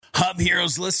Hub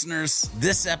Heroes listeners,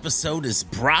 this episode is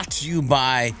brought to you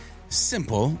by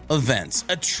Simple Events,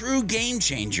 a true game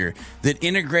changer that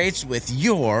integrates with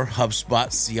your HubSpot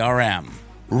CRM.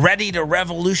 Ready to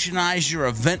revolutionize your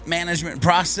event management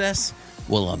process?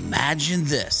 Well, imagine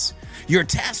this. You're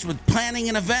tasked with planning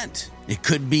an event. It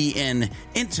could be an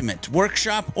intimate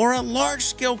workshop or a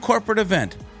large-scale corporate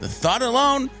event. The thought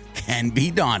alone can be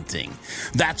daunting.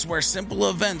 That's where Simple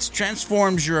Events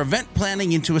transforms your event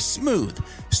planning into a smooth,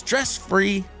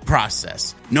 stress-free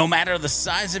process. No matter the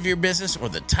size of your business or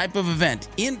the type of event,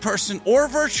 in person or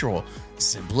virtual,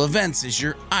 Simple Events is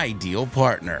your ideal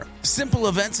partner. Simple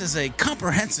Events is a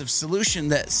comprehensive solution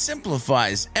that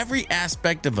simplifies every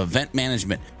aspect of event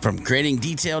management, from creating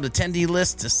detailed attendee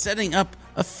lists to setting up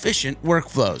efficient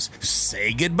workflows.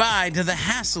 Say goodbye to the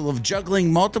hassle of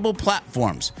juggling multiple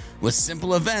platforms. With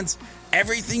Simple Events,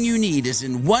 everything you need is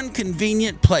in one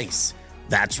convenient place.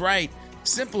 That's right.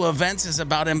 Simple Events is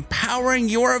about empowering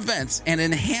your events and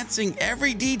enhancing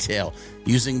every detail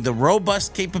using the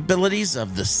robust capabilities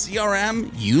of the CRM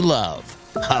you love,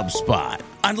 HubSpot.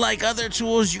 Unlike other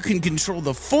tools, you can control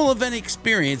the full event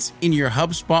experience in your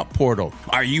HubSpot portal.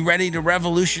 Are you ready to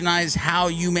revolutionize how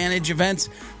you manage events?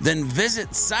 Then visit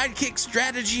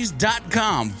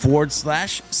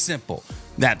sidekickstrategies.com/simple.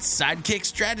 That's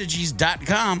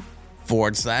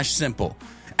sidekickstrategies.com/simple.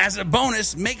 As a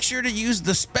bonus, make sure to use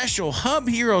the special Hub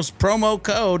Heroes promo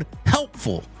code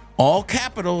HELPFUL, all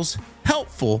capitals,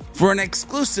 HELPFUL, for an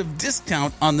exclusive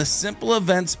discount on the Simple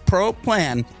Events Pro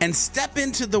plan and step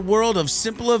into the world of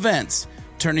Simple Events,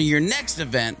 turning your next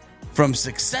event from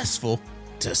successful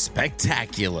to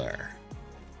spectacular.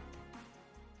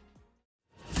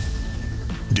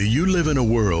 Do you live in a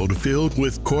world filled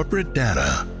with corporate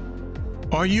data?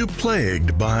 Are you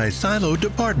plagued by siloed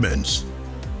departments?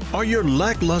 Are your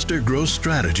lackluster growth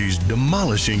strategies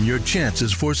demolishing your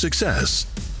chances for success?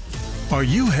 Are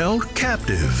you held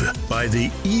captive by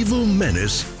the evil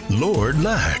menace, Lord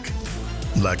Lack?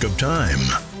 Lack of time,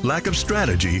 lack of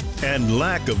strategy, and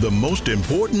lack of the most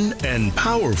important and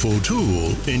powerful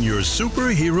tool in your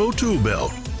superhero tool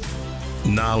belt,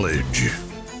 knowledge.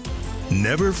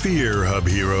 Never fear, Hub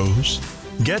Heroes.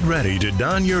 Get ready to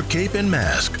don your cape and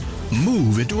mask,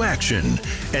 move into action,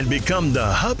 and become the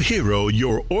Hub Hero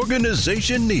your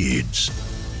organization needs.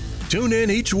 Tune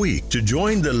in each week to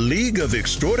join the League of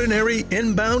Extraordinary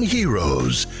Inbound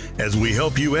Heroes as we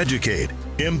help you educate,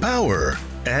 empower,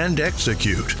 and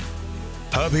execute.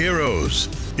 Hub Heroes,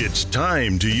 it's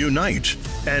time to unite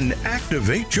and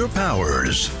activate your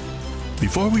powers.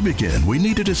 Before we begin, we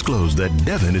need to disclose that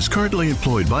Devin is currently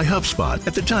employed by HubSpot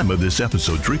at the time of this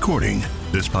episode's recording.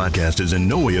 This podcast is in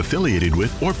no way affiliated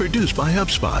with or produced by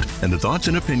HubSpot, and the thoughts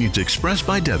and opinions expressed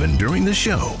by Devin during the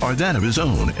show are that of his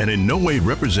own and in no way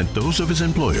represent those of his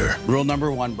employer. Rule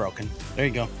number 1 broken. There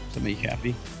you go. To make you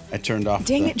happy. I turned off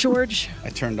Dang it, George. I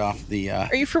turned off the...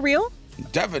 Are you for real?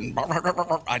 Devin,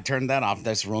 I turned that off.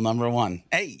 That's rule number 1.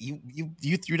 Hey,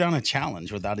 you threw down a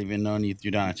challenge without even knowing you threw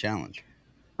down a challenge.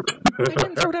 I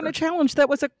didn't throw down a challenge. That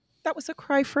was a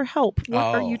cry for help.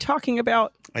 What are you talking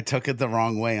about? I took it the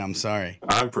wrong way. I'm sorry.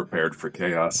 I'm prepared for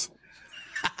chaos.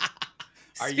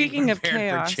 Speaking of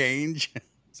chaos, for change?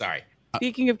 Sorry.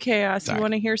 Speaking of chaos, You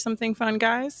want to hear something fun,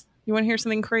 guys? You want to hear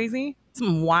something crazy?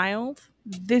 Something wild?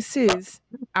 This is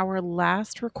our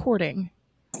last recording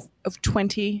of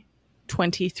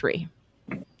 2023.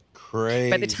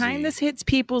 Crazy. By the time this hits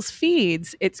people's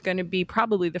feeds, it's going to be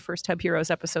probably the first Hub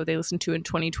Heroes episode they listen to in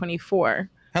 2024.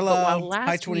 Hello. But while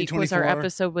last week was our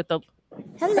episode with the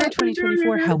Hello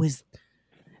 2024.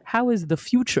 How is the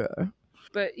future?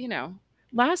 But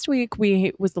last week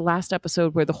was the last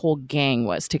episode where the whole gang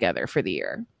was together for the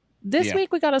year. This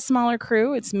week we got a smaller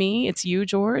crew. It's me, it's you,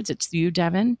 George, it's you,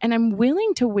 Devin, and I'm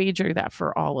willing to wager that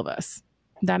for all of us,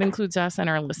 that includes us and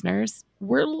our listeners,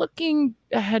 we're looking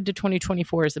ahead to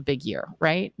 2024 as a big year,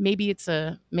 right? Maybe it's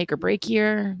a make or break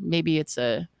year. Maybe it's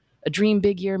a dream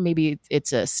big year. Maybe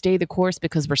it's a stay the course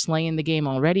because we're slaying the game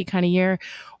already kind of year.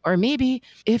 Or maybe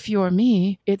if you're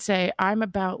me, it's a I'm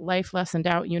about life lessoned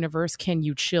out universe. Can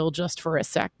you chill just for a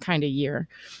sec kind of year?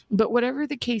 But whatever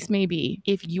the case may be,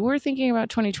 if you're thinking about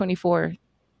 2024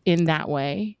 in that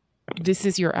way, this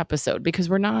is your episode, because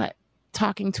we're not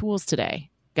talking tools today.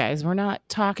 Guys, we're not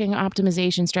talking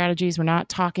optimization strategies. We're not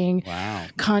talking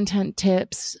content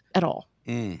tips at all.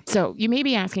 So you may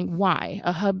be asking why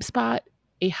a HubSpot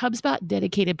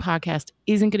dedicated podcast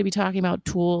isn't going to be talking about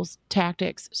tools,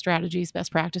 tactics, strategies, best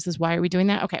practices. Why are we doing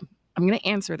that? Okay. I'm going to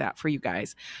answer that for you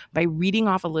guys by reading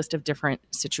off a list of different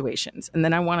situations. And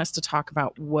then I want us to talk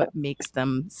about what makes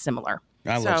them similar.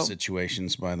 I love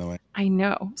situations, by the way. I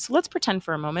know. So let's pretend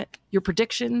for a moment your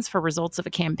predictions for results of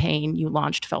a campaign you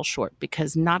launched fell short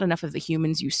because not enough of the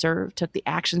humans you serve took the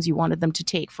actions you wanted them to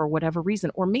take for whatever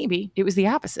reason. Or maybe it was the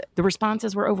opposite. The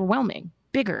responses were overwhelming,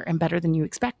 bigger and better than you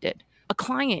expected. A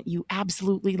client you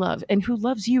absolutely love and who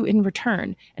loves you in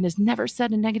return and has never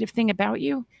said a negative thing about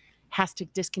you has to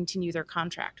discontinue their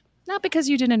contract. Not because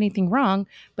you did anything wrong,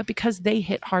 but because they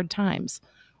hit hard times.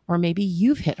 Or maybe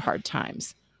you've hit hard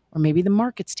times. Or maybe the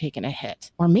market's taken a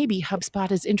hit. Or maybe HubSpot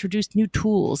has introduced new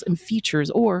tools and features.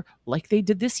 Or, like they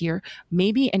did this year,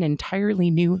 maybe an entirely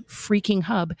new freaking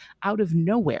hub out of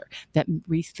nowhere that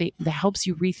helps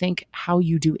you rethink how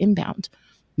you do inbound.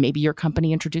 Maybe your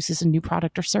company introduces a new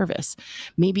product or service.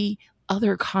 Maybe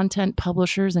other content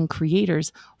publishers and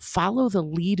creators follow the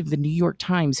lead of the New York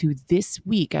Times, who this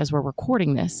week, as we're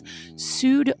recording this,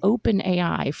 sued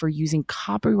OpenAI for using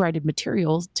copyrighted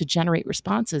materials to generate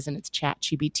responses in its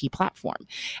ChatGPT platform.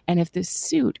 And if this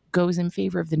suit goes in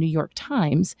favor of the New York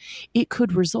Times, it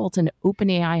could result in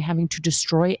OpenAI having to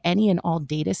destroy any and all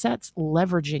data sets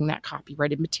leveraging that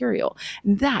copyrighted material.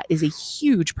 And that is a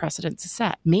huge precedent to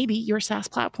set. Maybe your SaaS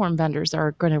platform vendors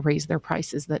are going to raise their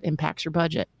prices that impacts your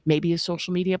budget. Maybe a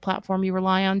social media platform you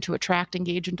rely on to attract,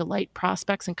 engage, and delight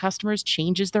prospects and customers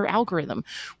changes their algorithm,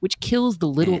 which kills the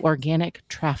little organic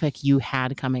traffic you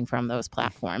had coming from those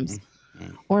platforms.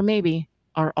 Or maybe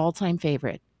our all-time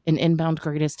favorite, an inbound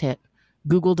greatest hit,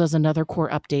 Google does another core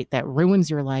update that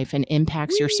ruins your life and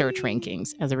impacts your search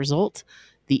rankings. As a result,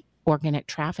 the organic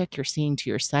traffic you're seeing to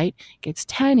your site gets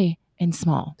tiny and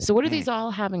small. So what do these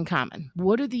all have in common?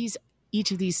 What do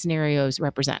each of these scenarios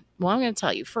represent? Well, I'm going to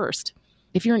tell you first.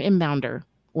 If you're an inbounder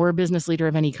or a business leader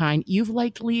of any kind, you've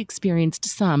likely experienced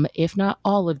some, if not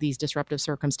all, of these disruptive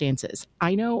circumstances.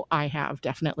 I know I have,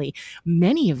 definitely,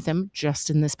 many of them just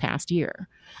in this past year.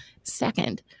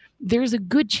 Second, there's a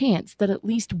good chance that at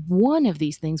least one of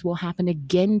these things will happen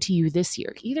again to you this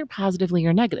year, either positively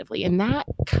or negatively. And that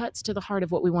cuts to the heart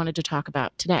of what we wanted to talk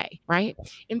about today, right?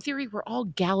 In theory, we're all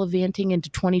gallivanting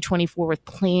into 2024 with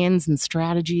plans and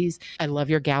strategies. I love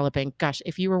your galloping. Gosh,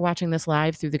 if you were watching this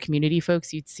live through the community,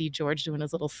 folks, you'd see George doing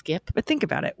his little skip. But think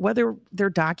about it, whether they're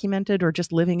documented or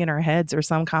just living in our heads or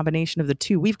some combination of the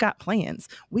two, we've got plans.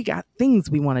 We got things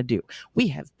we want to do. We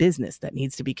have business that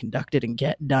needs to be conducted and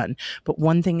get done. But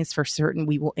one thing is for certain,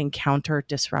 we will encounter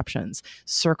disruptions,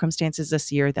 circumstances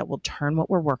this year that will turn what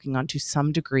we're working on to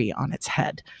some degree on its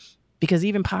head. Because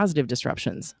even positive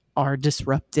disruptions are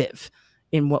disruptive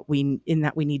in that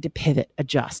we need to pivot,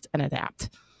 adjust, and adapt.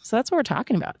 So that's what we're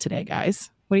talking about today,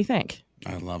 guys. What do you think?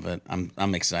 I love it.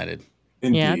 I'm excited.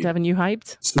 Indeed. Yeah, Devin, you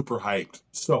hyped? Super hyped.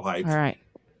 So hyped. All right.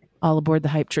 All aboard the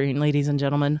hype train, ladies and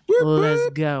gentlemen. Let's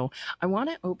go. I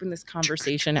want to open this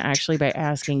conversation actually by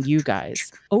asking you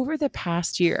guys, over the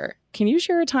past year, can you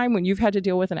share a time when you've had to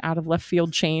deal with an out of left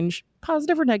field change,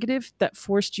 positive or negative, that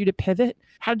forced you to pivot?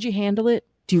 How did you handle it?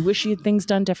 Do you wish you had things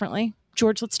done differently?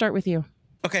 George, let's start with you.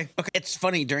 Okay. It's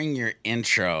funny, during your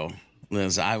intro,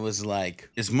 Liz, I was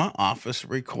like, is my office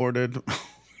recorded?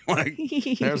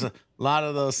 There's a lot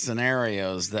of those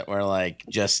scenarios that were like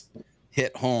just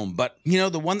hit home. But,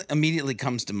 the one that immediately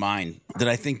comes to mind that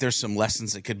I think there's some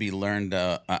lessons that could be learned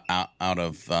out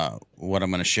of what I'm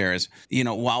going to share is,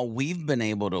 while we've been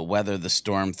able to weather the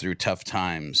storm through tough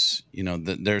times,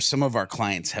 there's some of our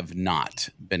clients have not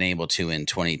been able to in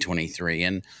 2023.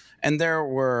 And there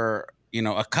were,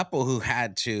 a couple who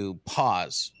had to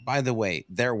pause. By the way,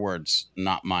 their words,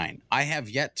 not mine. I have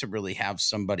yet to really have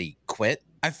somebody quit.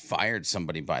 I've fired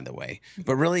somebody, by the way,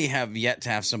 but really have yet to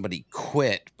have somebody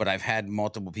quit. But I've had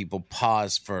multiple people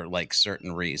pause for like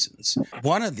certain reasons.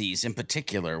 One of these in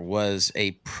particular was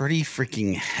a pretty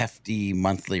freaking hefty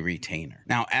monthly retainer.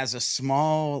 Now, as a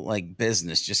small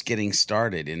business just getting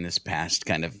started in this past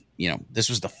kind of, this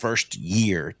was the first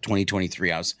year,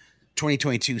 2023. I was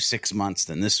 2022, 6 months.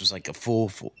 Then this was like a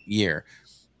full year.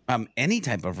 Any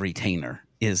type of retainer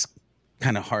is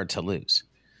kind of hard to lose.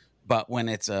 But when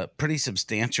it's a pretty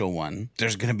substantial one,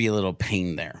 there's going to be a little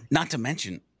pain there. Not to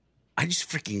mention, I just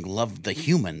freaking love the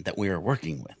human that we were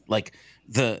working with. Like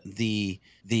the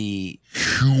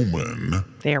Human.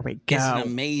 There we go. is an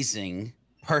amazing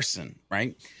person,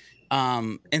 right?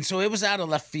 And so it was out of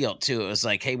left field too. It was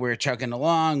like, hey, we're chugging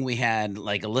along. We had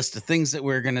like a list of things that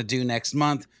we were going to do next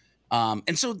month.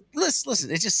 And so listen,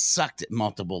 it just sucked at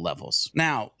multiple levels.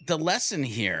 Now, the lesson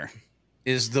here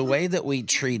is the way that we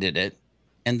treated it.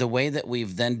 And the way that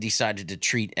we've then decided to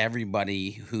treat everybody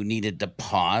who needed to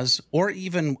pause, or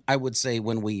even I would say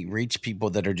when we reach people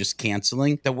that are just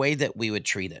canceling, the way that we would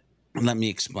treat it. Let me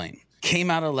explain. came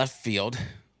out of left field,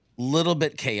 little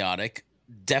bit chaotic,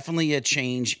 definitely a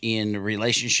change in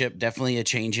relationship, definitely a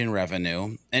change in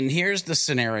revenue. And here's the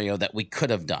scenario that we could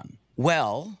have done.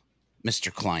 Well,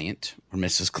 Mr. Client or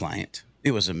Mrs. Client,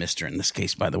 it was a Mr. in this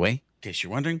case, by the way, in case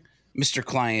you're wondering. Mr.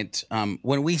 Client,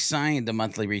 when we signed the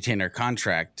monthly retainer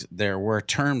contract, there were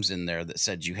terms in there that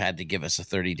said you had to give us a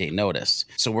 30-day notice.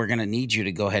 So we're going to need you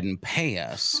to go ahead and pay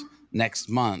us next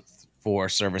month for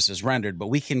services rendered, but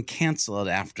we can cancel it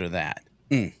after that.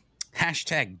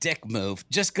 Hashtag dick move.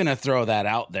 Just going to throw that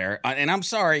out there. And I'm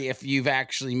sorry if you've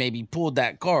actually maybe pulled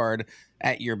that card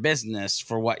at your business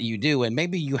for what you do, and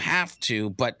maybe you have to,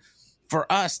 but for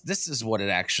us, this is what it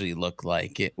actually looked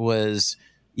like. It was,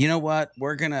 you know what?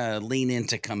 We're going to lean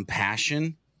into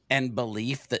compassion and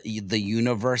belief that the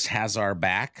universe has our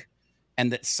back,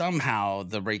 and that somehow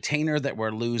the retainer that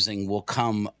we're losing will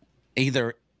come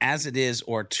either as it is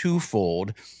or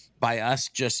twofold by us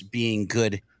just being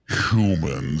good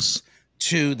humans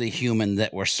to the human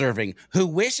that we're serving, who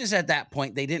wishes at that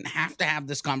point they didn't have to have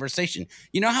this conversation.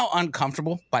 You know how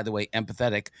uncomfortable, by the way,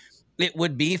 empathetic, it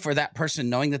would be for that person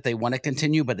knowing that they want to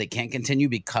continue, but they can't continue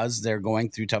because they're going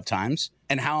through tough times.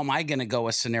 And how am I going to go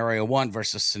with scenario 1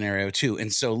 versus scenario 2?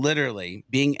 And so literally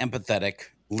being empathetic,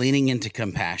 leaning into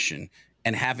compassion,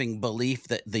 and having belief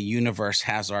that the universe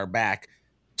has our back,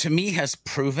 to me, has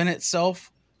proven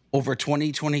itself over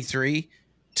 2023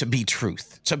 to be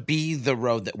truth, to be the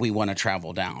road that we want to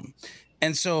travel down.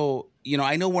 And so, you know,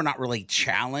 I know we're not really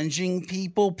challenging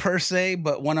people per se,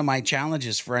 but one of my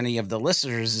challenges for any of the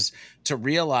listeners is to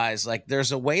realize, like,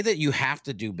 there's a way that you have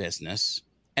to do business,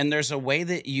 and there's a way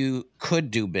that you could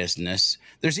do business.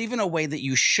 There's even a way that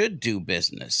you should do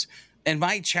business. And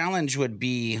my challenge would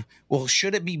be, well,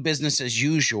 should it be business as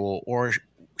usual, or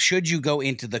should you go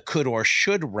into the could or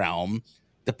should realm,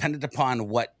 dependent upon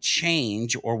what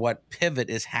change or what pivot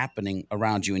is happening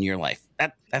around you in your life?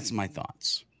 That's my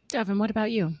thoughts. Devin, what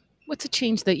about you? What's a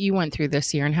change that you went through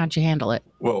this year, and how'd you handle it?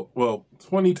 Well,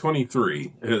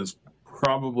 2023 has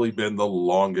probably been the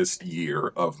longest year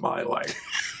of my life.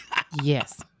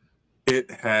 Yes.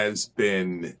 It has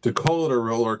been, to call it a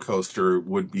roller coaster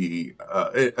would be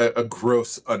a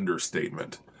gross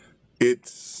understatement.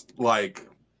 It's like,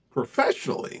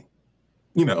 professionally,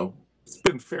 you know, it's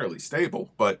been fairly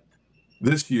stable, but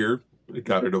this year it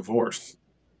got a divorce.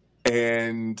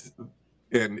 And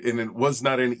it was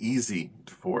not an easy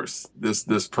divorce.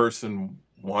 This person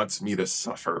wants me to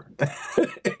suffer.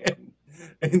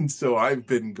 and so I've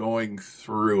been going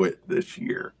through it this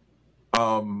year.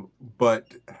 But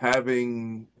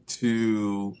having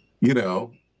to, you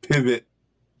know, pivot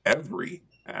every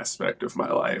aspect of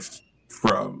my life,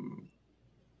 from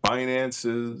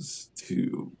finances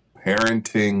to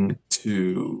parenting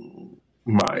to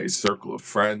my circle of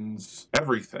friends,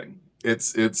 everything.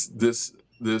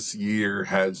 This year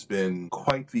has been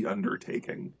quite the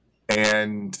undertaking,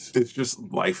 and it's just,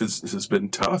 life has been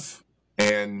tough,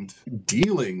 and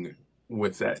dealing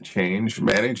with that change,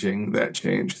 managing that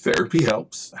change, therapy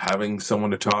helps. Having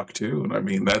someone to talk to, and I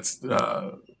mean, that's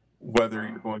whether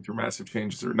you're going through massive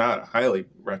changes or not, I highly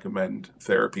recommend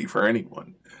therapy for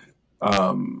anyone.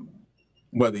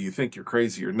 Whether you think you're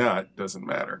crazy or not, doesn't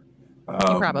matter.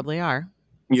 You probably are.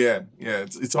 Yeah.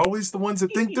 It's always the ones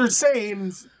that think they're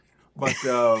sane. But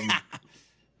I'm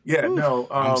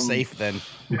safe then.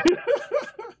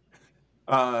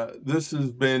 This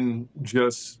has been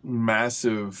just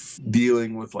massive,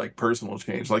 dealing with like personal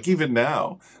change. Like even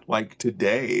now, like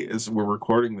today, as we're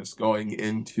recording this, going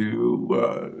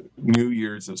into New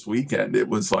Year's this weekend, it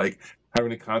was like having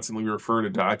to constantly refer to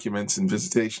documents and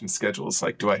visitation schedules.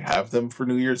 Like, do I have them for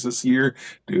New Year's this year?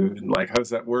 Dude, like, how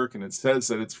does that work? And it says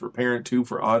that it's for parent 2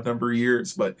 for odd number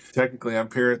years, but technically I'm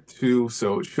parent 2,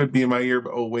 so it should be in my year.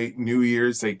 But oh wait, New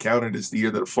Year's, they count it as the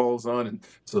year that it falls on. And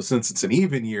so since it's an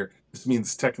even year, this means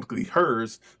it's technically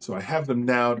hers. So I have them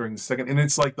now during the second. And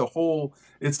it's like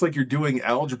it's like you're doing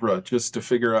algebra just to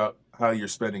figure out how you're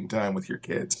spending time with your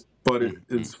kids. But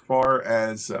as far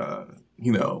as,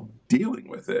 dealing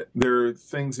with it, there are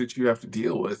things that you have to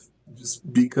deal with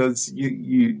just because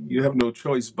you have no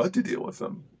choice but to deal with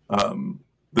them.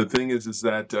 The thing is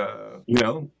that,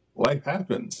 life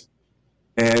happens,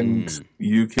 and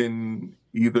you can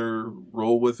either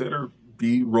roll with it or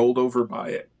be rolled over by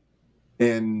it.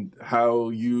 And how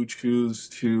you choose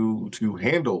to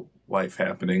handle life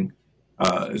happening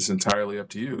is entirely up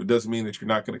to you. It doesn't mean that you're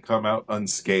not going to come out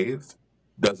unscathed.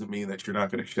 Doesn't mean that you're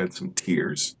not going to shed some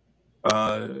tears.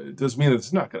 It doesn't mean that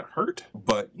it's not going to hurt.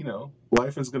 But,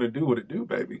 life is going to do what it do,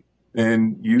 baby.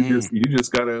 and you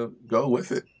just gotta go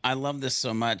with it. I love this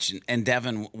so much. And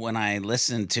Devin, when I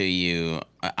listen to you,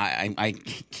 I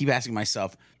keep asking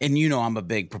myself, and I'm a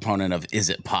big proponent of, is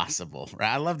it possible?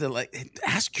 Right? I love to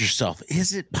ask yourself,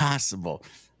 is it possible?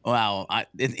 Well,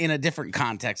 in a different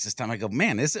context this time, I go,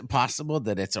 man, is it possible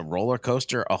that it's a roller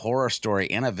coaster, a horror story,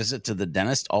 and a visit to the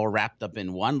dentist all wrapped up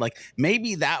in one? Like,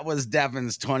 maybe that was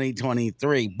Devin's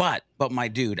 2023, but my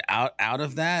dude, out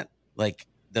of that, like,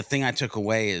 the thing I took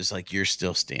away is, like, you're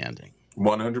still standing.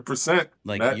 100%.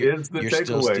 Like, that is the you're takeaway.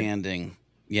 Still standing.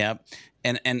 Yep.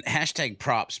 And hashtag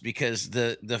props, because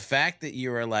the fact that you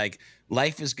were like,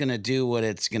 life is going to do what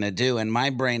it's going to do. And my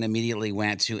brain immediately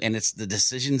went to, and it's the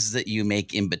decisions that you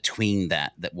make in between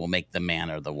that will make the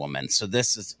man or the woman. So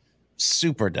this is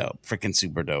super dope, freaking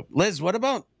super dope. Liz, what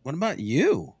about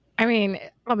you? I mean,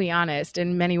 I'll be honest,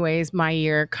 in many ways, my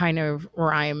year kind of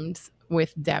rhymes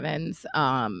with Devin's,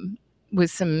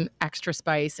 with some extra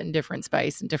spice and different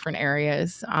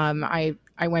areas. I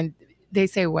went, they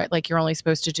say what, like, you're only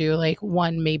supposed to do like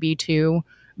 1, maybe 2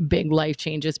 big life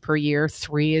changes per year.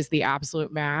 3 is the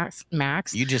absolute max.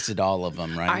 You just did all of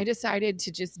them, right? I decided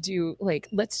to just do like,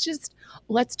 let's just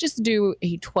do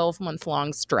a 12-month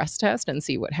long stress test and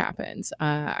see what happens.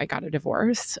 I got a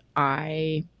divorce.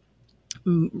 I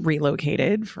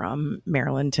relocated from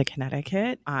Maryland to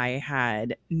Connecticut. I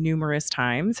had numerous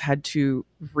times had to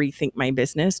rethink my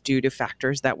business due to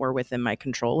factors that were within my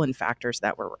control and factors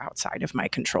that were outside of my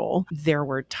control. There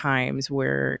were times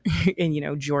where,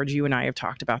 and George, you and I have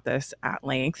talked about this at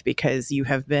length, because you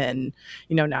have been,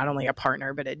 not only a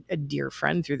partner, but a dear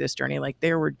friend through this journey. Like,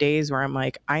 there were days where I'm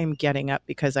like, I am getting up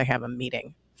because I have a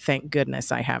meeting. Thank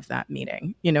goodness I have that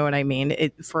meeting. You know what I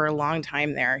mean? For a long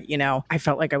time there, I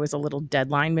felt like I was a little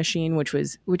deadline machine, which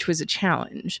was a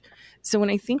challenge. So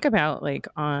when I think about like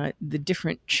the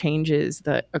different changes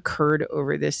that occurred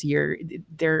over this year,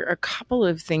 there are a couple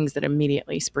of things that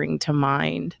immediately spring to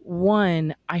mind.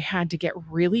 One, I had to get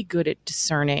really good at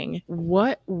discerning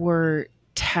what were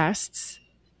tests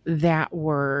that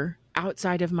were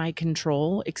outside of my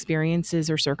control, experiences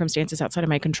or circumstances outside of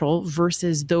my control,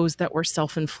 versus those that were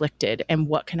self-inflicted, and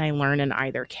what can I learn in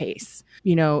either case?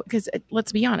 Because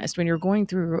let's be honest, when you're going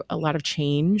through a lot of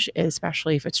change,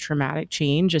 especially if it's traumatic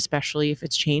change, especially if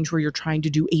it's change where you're trying to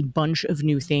do a bunch of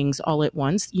new things all at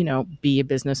once, be a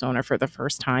business owner for the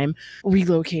first time,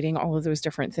 relocating, all of those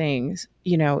different things,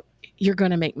 you're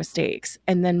going to make mistakes.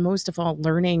 And then most of all,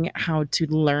 learning how to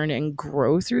learn and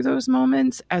grow through those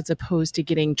moments, as opposed to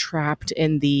getting trapped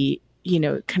in the,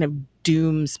 kind of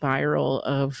doom spiral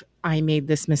of, I made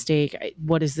this mistake.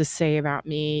 What does this say about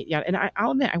me? Yeah. And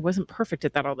I'll admit, I wasn't perfect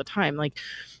at that all the time. Like,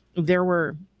 there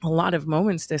were a lot of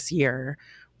moments this year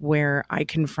where I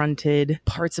confronted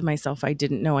parts of myself I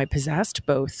didn't know I possessed,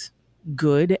 both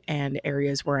good and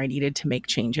areas where I needed to make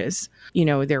changes.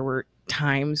 There were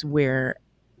times where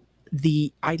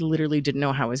I literally didn't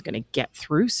know how I was going to get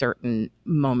through certain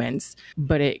moments,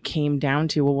 but it came down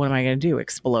to, well, what am I going to do?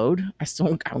 Explode?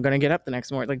 I'm going to get up the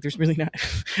next morning. Like, there's really not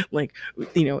like,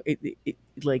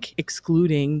 like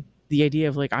excluding the idea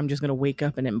of like, I'm just going to wake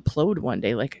up and implode one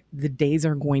day. Like, the days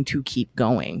are going to keep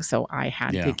going. So I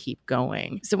had to keep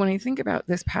going. So when I think about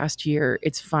this past year,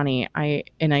 it's funny. I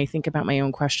think about my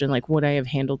own question, like, would I have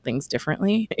handled things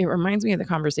differently? It reminds me of the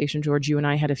conversation, George, you and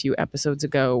I had a few episodes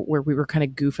ago where we were kind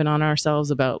of goofing on ourselves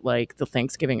about like the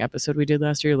Thanksgiving episode we did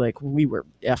last year. Like, we were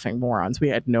effing morons. We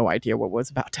had no idea what was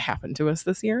about to happen to us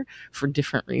this year for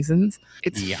different reasons.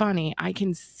 It's funny. I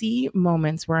can see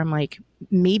moments where I'm like,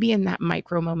 maybe in that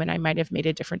micro moment, I might have made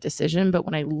a different decision. But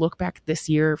when I look back this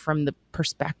year from the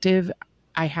perspective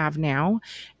I have now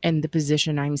and the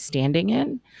position I'm standing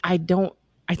in, I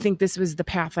think this was the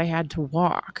path I had to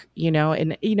walk,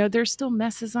 and, there's still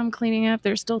messes I'm cleaning up.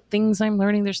 There's still things I'm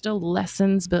learning. There's still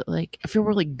lessons, but like, I feel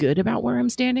really good about where I'm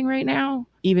standing right now,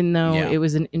 even though it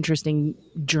was an interesting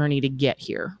journey to get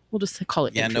here. We'll just call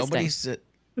it interesting.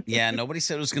 Nobody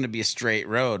said it was going to be a straight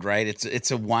road, right? It's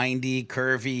a windy,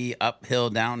 curvy, uphill,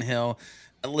 downhill.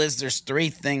 Liz, there's 3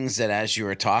 things that, as you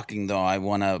were talking, though, I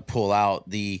want to pull out.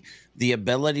 The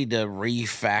ability to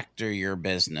refactor your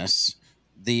business,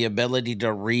 the ability to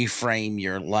reframe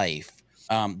your life.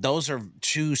 Those are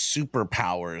 2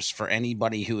 superpowers for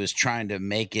anybody who is trying to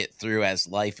make it through, as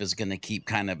life is going to keep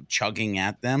kind of chugging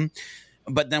at them.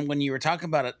 But then when you were talking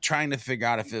about it, trying to figure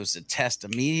out if it was a test,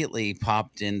 immediately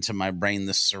popped into my brain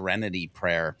the serenity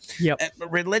prayer. Yep.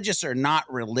 Religious or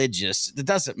not religious, it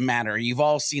doesn't matter. You've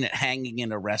all seen it hanging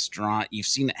in a restaurant. You've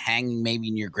seen it hanging maybe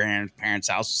in your grandparents'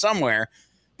 house somewhere.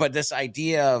 But this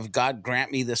idea of, God,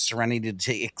 grant me the serenity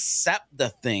to accept the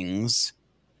things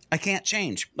I can't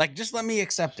change. Like, just let me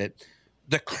accept it.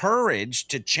 the courage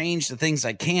to change the things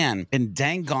I can. And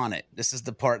dang on it, this is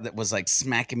the part that was like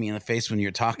smacking me in the face when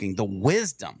you're talking, the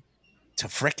wisdom to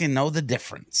freaking know the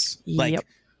difference. Like,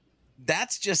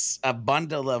 that's just a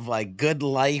bundle of like good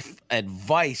life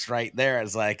advice right there.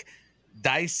 It's like,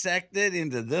 dissect it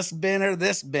into this bin or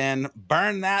this bin,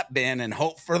 burn that bin, and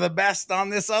hope for the best on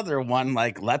this other one.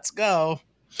 Like, let's go.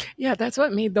 Yeah, that's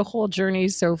what made the whole journey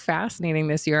so fascinating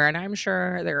this year. And I'm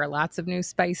sure there are lots of new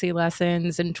spicy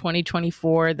lessons in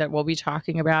 2024 that we'll be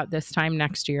talking about this time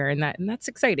next year. And that's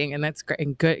exciting. And that's great.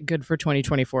 And good for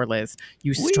 2024, Liz.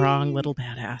 You strong little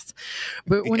badass.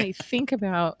 But when I think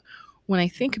about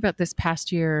this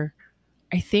past year,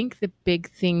 I think the big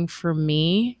thing for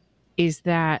me is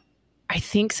that I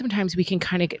think sometimes we can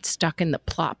kind of get stuck in the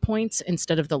plot points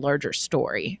instead of the larger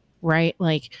story, right?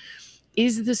 Like,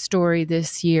 is the story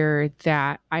this year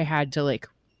that I had to like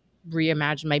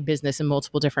reimagine my business in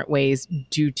multiple different ways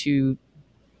due to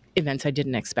events I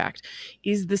didn't expect?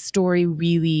 Is the story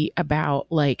really about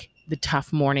like the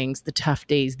tough mornings, the tough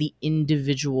days, the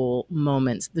individual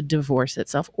moments, the divorce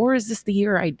itself? Or is this the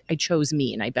year I chose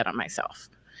me and I bet on myself?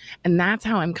 And that's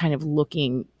how I'm kind of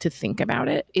looking to think about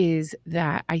it, is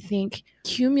that I think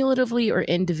cumulatively or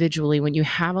individually, when you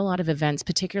have a lot of events,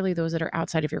 particularly those that are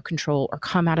outside of your control or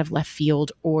come out of left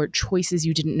field or choices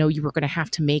you didn't know you were going to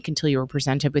have to make until you were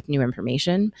presented with new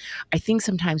information, I think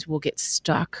sometimes we'll get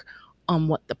stuck on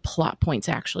what the plot points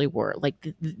actually were, like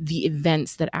the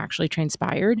events that actually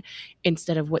transpired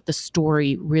instead of what the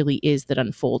story really is that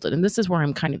unfolded. And this is where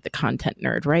I'm kind of the content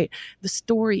nerd, right? The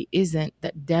story isn't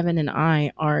that Devin and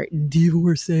I are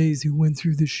divorcees who went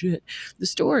through the shit. The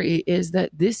story is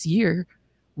that this year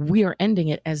we are ending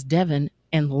it as Devin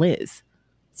and Liz,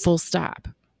 full stop.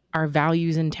 Our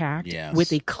values intact,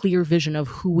 with a clear vision of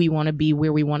who we want to be,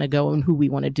 where we want to go, and who we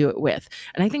want to do it with.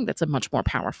 And I think that's a much more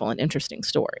powerful and interesting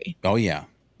story. Oh, yeah.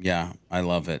 Yeah, I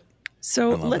love it.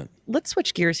 So let's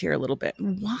switch gears here a little bit.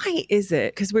 Why is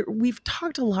it? Because we've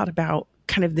talked a lot about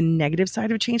kind of the negative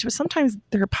side of change, but sometimes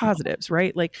there are positives,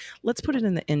 right? Like, let's put it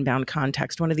in the inbound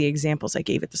context. One of the examples I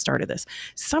gave at the start of this,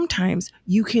 sometimes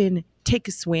you can take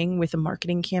a swing with a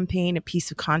marketing campaign, a piece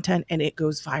of content, and it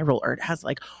goes viral, or it has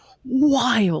like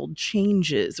wild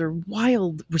changes or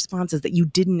wild responses that you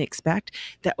didn't expect,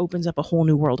 that opens up a whole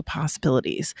new world of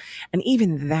possibilities. And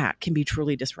even that can be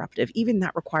truly disruptive. Even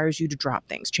that requires you to drop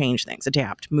things, change things,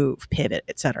 adapt, move, pivot,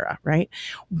 etc. Right?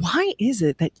 Why is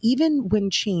it that even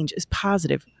when change is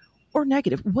positive or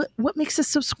negative, what makes us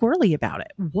so squirrely about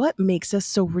it? What makes us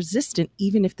so resistant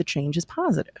even if the change is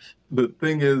positive? The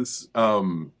thing is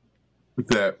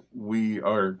that we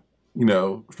are,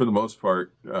 for the most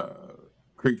part,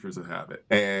 creatures of habit,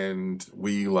 and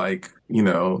we like,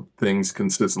 things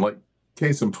consistent. Like,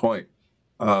 case in point,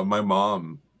 my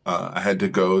mom, I had to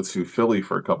go to Philly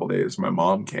for a couple days. My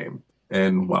mom came,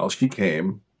 and while she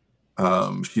came,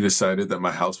 she decided that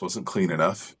my house wasn't clean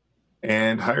enough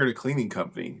and hired a cleaning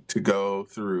company to go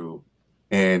through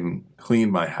and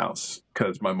clean my house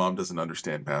because my mom doesn't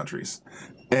understand boundaries.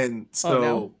 And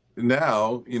so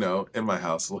now, in my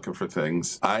house looking for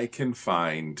things, I can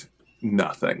find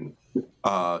nothing.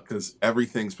 Because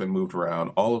everything's been moved around.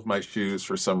 All of my shoes,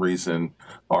 for some reason,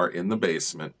 are in the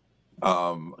basement.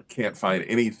 Can't find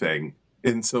anything.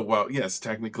 And so, while yes,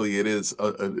 technically it is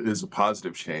a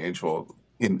positive change. Well,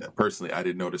 personally, I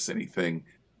didn't notice anything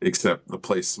except the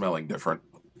place smelling different.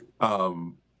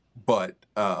 But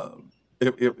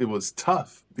it was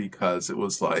tough because it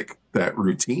was like that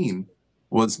routine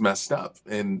was messed up,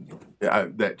 and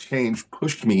that change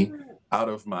pushed me out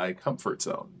of my comfort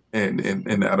zone.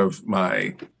 And out of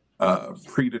my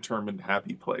predetermined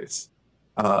happy place.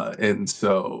 And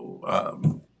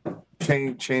so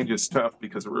change is tough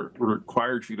because it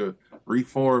requires you to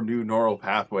reform new neural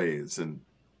pathways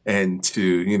and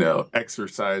to,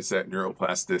 exercise that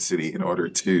neuroplasticity in order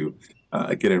to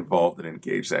get involved and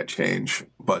engage that change.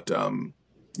 But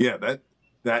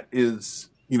that is,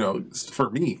 for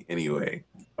me anyway,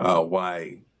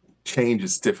 why change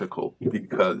is difficult,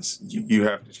 because you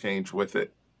have to change with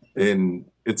it. And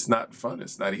it's not fun.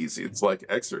 It's not easy. It's like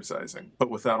exercising, but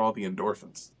without all the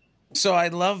endorphins. So I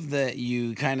love that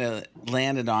you kind of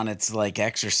landed on it's like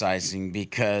exercising,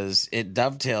 because it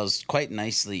dovetails quite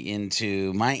nicely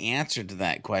into my answer to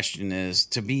that question is,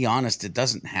 to be honest, it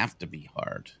doesn't have to be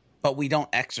hard. But we don't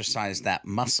exercise that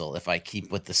muscle, if I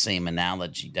keep with the same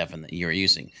analogy, Devin, that you're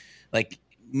using. Like,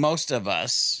 most of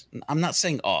us, I'm not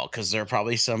saying all, because there are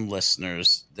probably some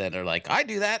listeners that are like, I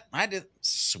do that. I do.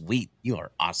 Sweet. You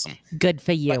are awesome. Good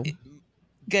for you.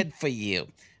 Good for you.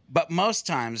 But most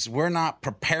times we're not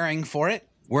preparing for it.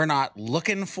 We're not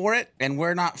looking for it. And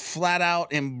we're not flat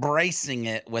out embracing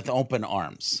it with open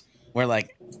arms. We're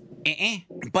like,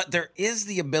 But there is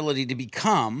the ability to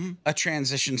become a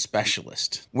transition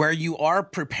specialist where you are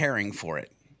preparing for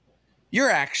it.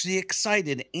 You're actually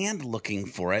excited and looking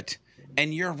for it,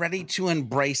 and you're ready to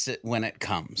embrace it when it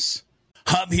comes.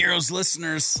 Hub Heroes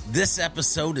listeners, this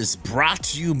episode is brought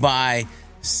to you by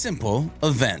Simple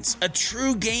Events, a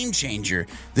true game changer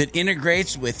that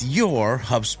integrates with your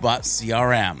HubSpot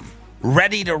CRM.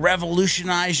 Ready to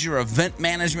revolutionize your event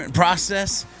management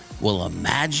process? Well,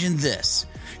 imagine this.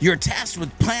 You're tasked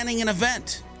with planning an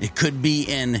event. It could be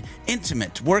an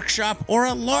intimate workshop or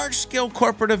a large-scale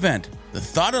corporate event. The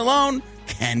thought alone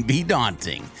can be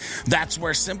daunting. That's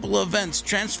where Simple Events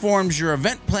transforms your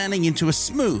event planning into a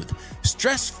smooth,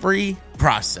 stress-free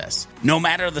process. No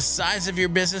matter the size of your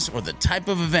business or the type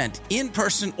of event, in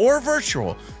person or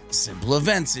virtual, Simple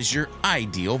Events is your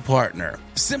ideal partner.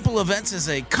 Simple Events is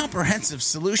a comprehensive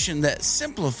solution that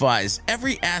simplifies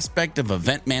every aspect of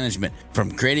event management,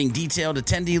 from creating detailed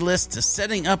attendee lists to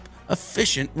setting up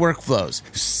efficient workflows.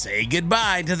 Say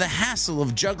goodbye to the hassle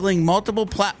of juggling multiple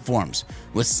platforms.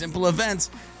 With Simple Events,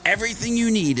 everything you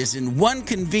need is in one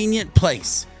convenient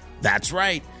place. That's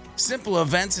right. Simple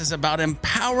Events is about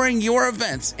empowering your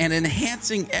events and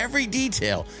enhancing every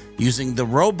detail using the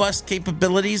robust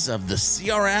capabilities of the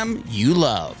CRM you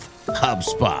love,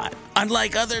 HubSpot.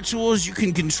 Unlike other tools, you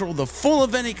can control the full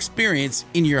event experience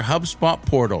in your HubSpot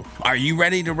portal. Are you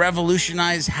ready to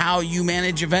revolutionize how you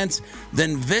manage events?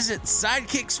 Then visit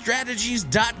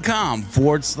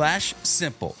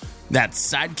sidekickstrategies.com/simple.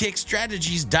 That's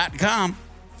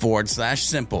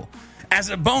sidekickstrategies.com/simple. As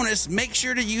a bonus, make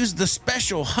sure to use the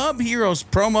special Hub Heroes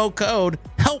promo code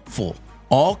HELPFUL,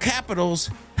 all capitals,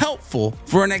 HELPFUL,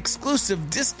 for an exclusive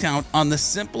discount on the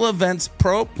Simple Events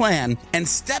Pro plan and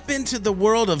step into the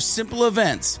world of Simple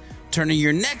Events, turning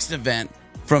your next event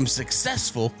from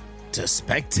successful to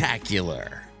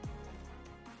spectacular.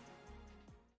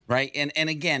 Right? And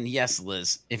again, yes,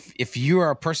 Liz, if you are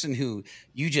a person who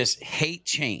you just hate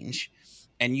change,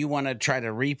 and you want to try to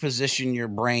reposition your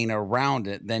brain around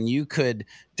it, then you could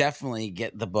definitely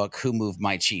get the book Who Moved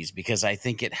My Cheese, because I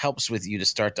think it helps with you to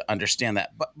start to understand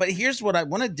that. But here's what I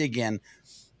want to dig in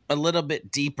a little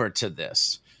bit deeper to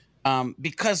this.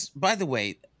 Because, by the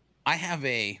way, I have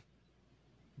a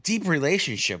deep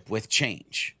relationship with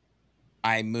change.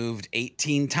 I moved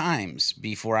 18 times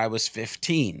before I was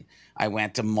 15. I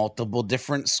went to multiple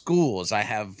different schools. I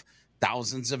have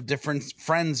thousands of different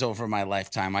friends over my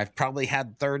lifetime. I've probably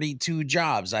had 32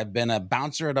 jobs. I've been a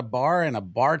bouncer at a bar and a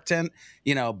bartender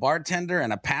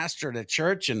and a pastor at a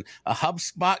church and a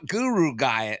HubSpot guru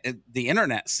guy. The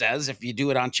internet says, if you do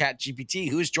it on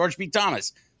ChatGPT, who's George B.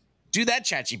 Thomas? Do that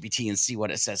ChatGPT and see what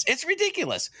it says. It's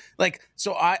ridiculous.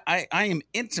 So I am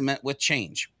intimate with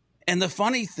change. And the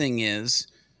funny thing is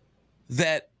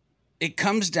that it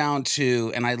comes down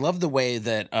to, and I love the way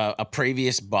that a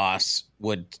previous boss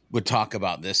would talk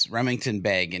about this, Remington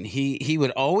Begg, and he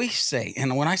would always say,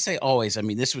 and when I say always, I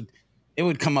mean it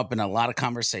would come up in a lot of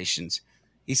conversations.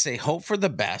 He'd say, hope for the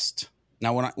best.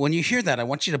 Now, when you hear that, I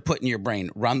want you to put in your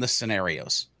brain, run the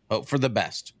scenarios. Hope for the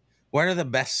best. What are the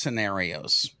best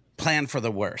scenarios? Plan for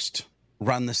the worst.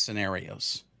 Run the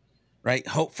scenarios, right?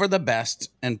 Hope for the best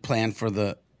and plan for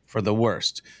the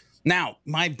worst. Now,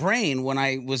 my brain, when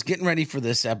I was getting ready for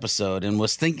this episode and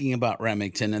was thinking about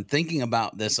Remington and thinking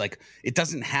about this, it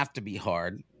doesn't have to be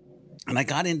hard. And I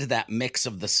got into that mix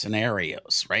of the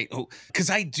scenarios, right?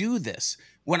 Because I do this.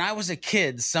 When I was a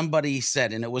kid, somebody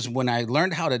said, and it was when I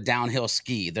learned how to downhill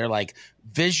ski, they're like,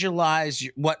 visualize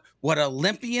what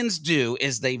Olympians do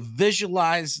is they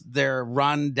visualize their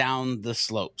run down the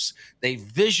slopes. They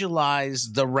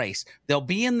visualize the race. They'll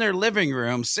be in their living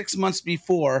room 6 months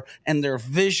before, and they're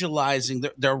visualizing,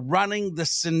 they're running the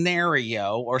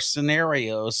scenario or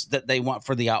scenarios that they want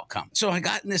for the outcome. So I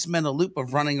got in this mental loop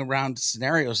of running around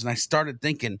scenarios, and I started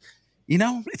thinking,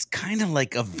 it's kind of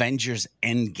like Avengers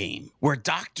Endgame, where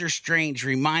Doctor Strange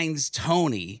reminds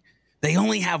Tony they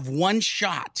only have one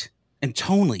shot. And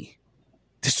Tony,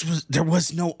 there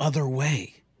was no other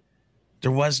way.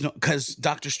 Because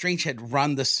Doctor Strange had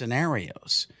run the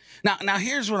scenarios. Now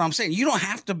here's what I'm saying. You don't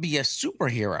have to be a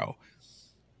superhero,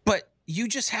 but you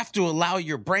just have to allow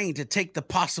your brain to take the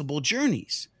possible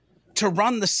journeys, to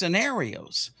run the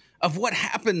scenarios of what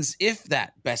happens if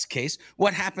that best case,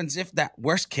 what happens if that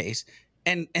worst case,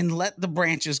 and let the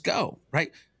branches go,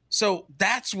 right? So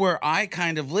that's where I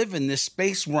kind of live in this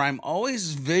space where I'm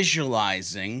always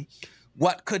visualizing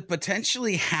what could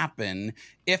potentially happen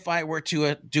if I were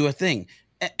to do a thing.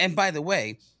 And by the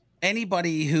way,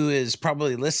 anybody who is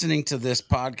probably listening to this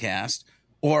podcast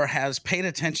or has paid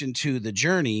attention to the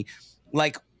journey,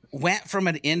 went from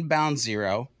an inbound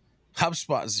 0,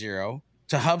 HubSpot 0,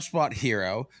 to HubSpot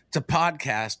hero to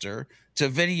podcaster to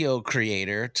video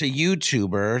creator to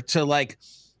YouTuber to like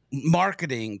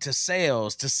marketing to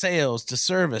sales to service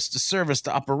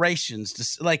to operations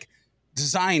to like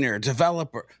designer,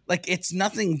 developer. Like it's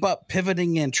nothing but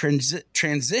pivoting and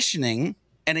transitioning.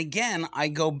 And again, I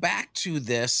go back to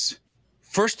this.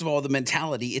 First of all, the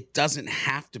mentality, it doesn't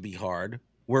have to be hard.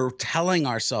 We're telling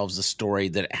ourselves a story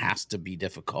that it has to be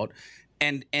difficult,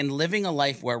 and living a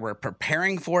life where we're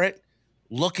preparing for it,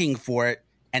 looking for it,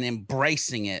 and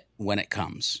embracing it when it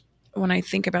comes. When I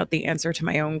think about the answer to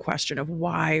my own question of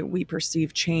why we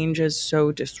perceive change as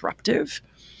so disruptive,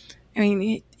 I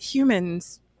mean,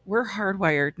 humans, we're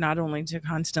hardwired not only to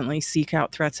constantly seek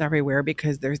out threats everywhere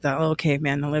because there's that little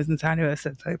caveman that lives inside of us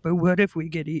that's like, but what if we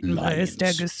get eaten by a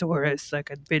stegosaurus?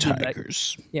 Like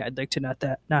tigers. I'd like to not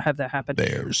have that happen.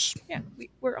 Bears. Yeah,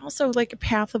 we're also like a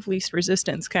path of least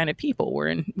resistance kind of people.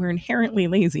 We're inherently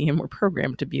lazy and we're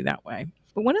programmed to be that way.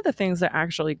 But one of the things that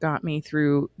actually got me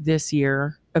through this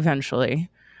year eventually,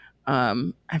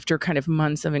 after kind of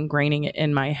months of ingraining it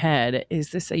in my head,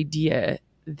 is this idea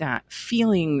that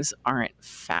feelings aren't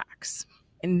facts.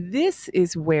 And this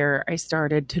is where I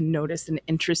started to notice an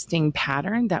interesting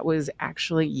pattern that was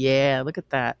actually, look at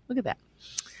that.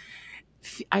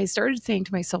 I started saying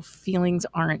to myself, feelings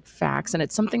aren't facts. And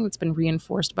it's something that's been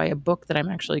reinforced by a book that I'm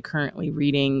actually currently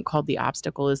reading called The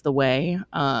Obstacle is the Way,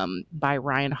 by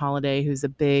Ryan Holiday, who's a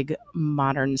big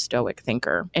modern Stoic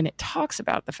thinker. And it talks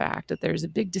about the fact that there's a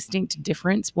big distinct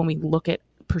difference when we look at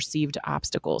perceived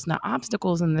obstacles. Now,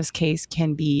 obstacles in this case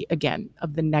can be, again,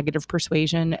 of the negative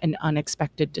persuasion and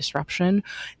unexpected disruption.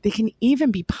 They can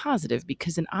even be positive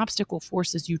because an obstacle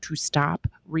forces you to stop,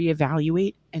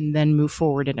 reevaluate, and then move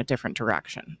forward in a different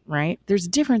direction, right? There's a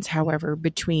difference, however,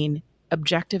 between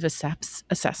objective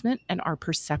assessment and our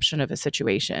perception of a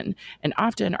situation. And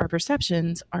often our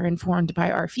perceptions are informed by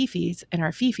our fifis, and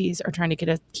our fifis are trying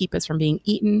to keep us from being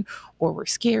eaten, or we're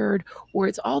scared, or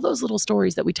it's all those little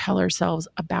stories that we tell ourselves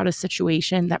about a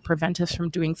situation that prevent us from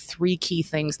doing three key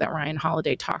things that Ryan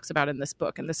Holiday talks about in this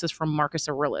book. And this is from Marcus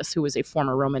Aurelius, who was a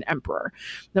former Roman emperor,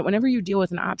 that whenever you deal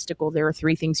with an obstacle, there are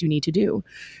three things you need to do.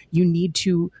 You need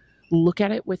to look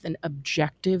at it with an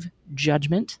objective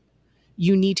judgment.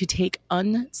 You need to take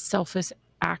unselfish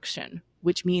action,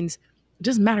 which means it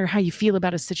doesn't matter how you feel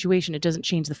about a situation. It doesn't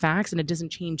change the facts, and it doesn't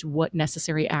change what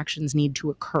necessary actions need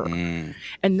to occur.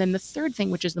 And then the third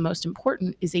thing, which is the most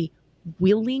important, is a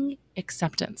willing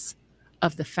acceptance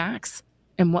of the facts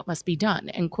and what must be done.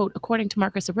 And quote, according to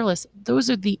Marcus Aurelius, those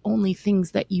are the only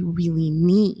things that you really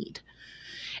need.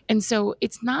 And so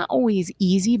it's not always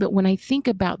easy, but when I think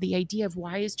about the idea of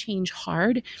why is change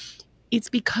hard, it's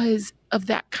because of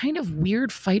that kind of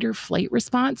weird fight or flight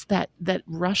response, that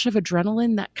rush of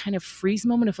adrenaline, that kind of freeze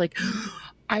moment of like,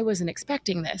 I wasn't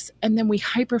expecting this. And then we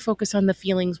hyper-focus on the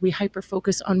feelings. We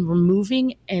hyper-focus on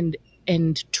removing and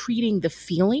treating the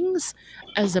feelings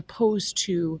as opposed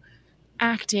to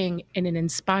acting in an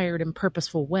inspired and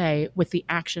purposeful way with the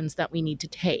actions that we need to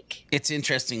take. It's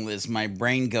interesting, Liz. My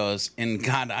brain goes, and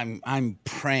God, I'm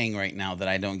praying right now that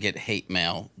I don't get hate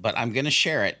mail, but I'm going to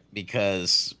share it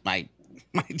because I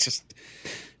just,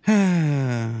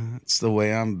 it's the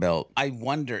way I'm built. I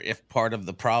wonder if part of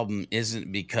the problem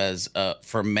isn't because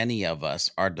for many of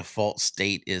us, our default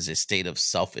state is a state of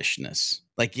selfishness.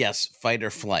 Like, yes, fight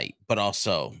or flight, but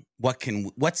also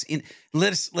what's in,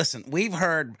 listen, we've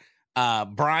heard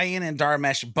Brian and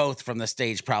Dharmesh both from the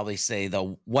stage probably say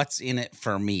the what's in it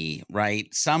for me,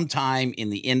 right? Sometime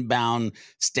in the inbound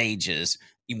stages,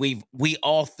 we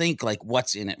all think like,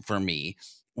 what's in it for me?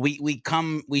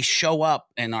 We show up,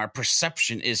 and our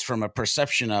perception is from a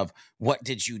perception of what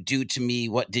did you do to me?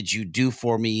 What did you do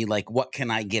for me? Like, what can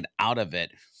I get out of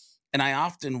it? And I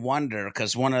often wonder,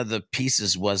 because one of the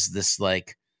pieces was this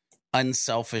like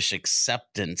unselfish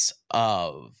acceptance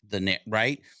of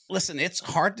right? Listen, it's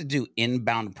hard to do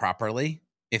inbound properly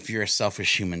if you're a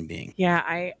selfish human being. Yeah,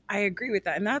 I agree with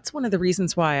that. And that's one of the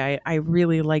reasons why I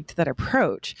really liked that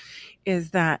approach,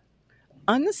 is that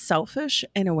unselfish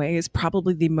in a way is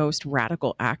probably the most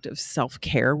radical act of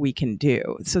self-care we can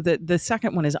do. So the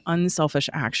second one is unselfish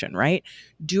action, right?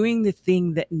 Doing the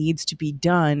thing that needs to be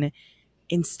done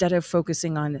instead of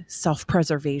focusing on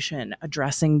self-preservation,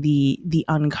 addressing the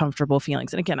uncomfortable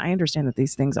feelings. And again, I understand that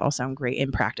these things all sound great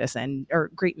in practice and are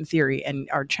great in theory and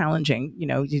are challenging. You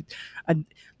know,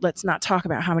 let's not talk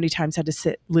about how many times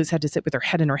Liz had to sit with her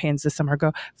head in her hands this summer,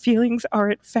 go, feelings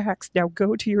aren't facts. Now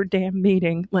go to your damn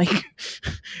meeting. Like,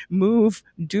 move,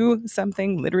 do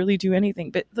something, literally do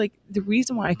anything. But like, the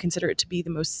reason why I consider it to be the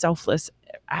most selfless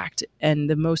act and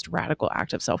the most radical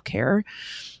act of self-care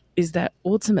is that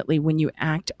ultimately when you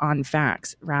act on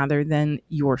facts rather than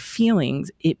your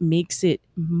feelings, it makes it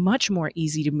much more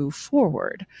easy to move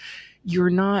forward. You're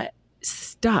not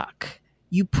stuck.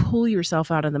 You pull yourself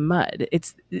out of the mud.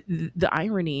 It's the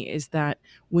irony is that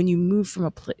when you move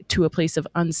from to a place of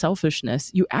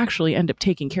unselfishness, you actually end up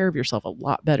taking care of yourself a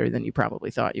lot better than you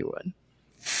probably thought you would.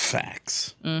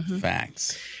 Facts. Mm-hmm.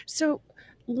 Facts. So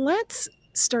let's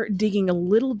start digging a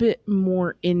little bit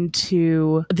more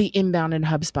into the inbound and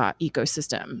HubSpot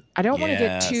ecosystem. I don't want to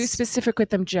get too specific with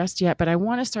them just yet, but I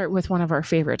want to start with one of our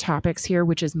favorite topics here,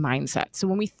 which is mindset. So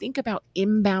when we think about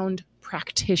inbound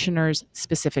practitioners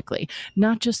specifically,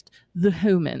 not just the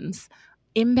humans,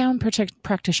 inbound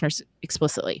practitioners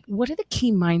explicitly, what are the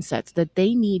key mindsets that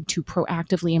they need to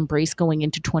proactively embrace going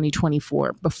into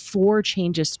 2024 before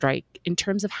changes strike in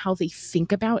terms of how they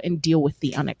think about and deal with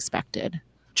the unexpected?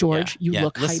 George, you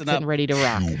look hyped and ready to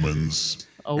rock. Humans.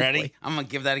 Oh, ready? boy. I'm going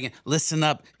to give that again. Listen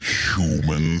up.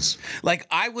 Humans. Like,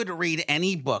 I would read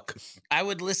any book. I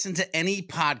would listen to any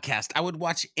podcast. I would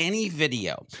watch any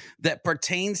video that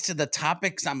pertains to the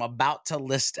topics I'm about to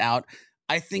list out.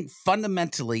 I think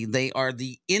fundamentally they are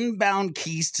the inbound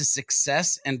keys to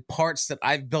success and parts that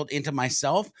I've built into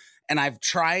myself, and I've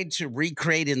tried to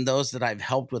recreate in those that I've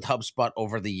helped with HubSpot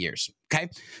over the years. Okay?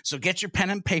 So get your pen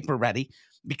and paper ready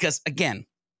because, again,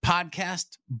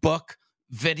 podcast, book,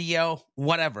 video,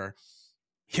 whatever.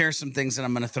 Here's some things that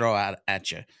I'm going to throw out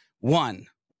at you. 1,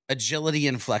 agility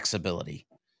and flexibility.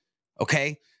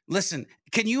 Okay? Listen,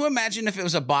 can you imagine if it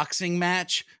was a boxing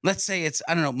match? Let's say it's,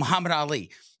 I don't know, Muhammad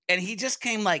Ali, and he just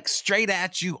came like straight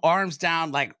at you, arms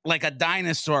down, like a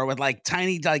dinosaur with like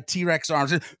tiny like T-Rex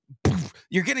arms.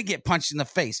 You're going to get punched in the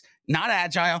face. Not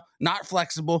agile, not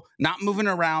flexible, not moving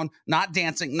around, not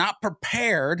dancing, not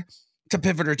prepared to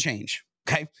pivot or change.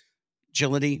 Okay.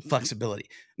 Agility, flexibility.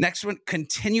 Next one,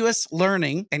 continuous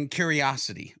learning and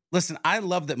curiosity. Listen, I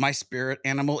love that my spirit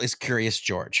animal is Curious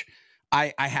George.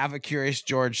 I have a Curious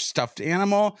George stuffed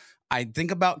animal. I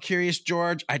think about Curious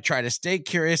George. I try to stay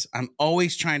curious. I'm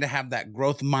always trying to have that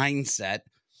growth mindset,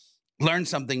 learn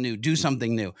something new, do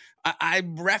something new. I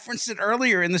referenced it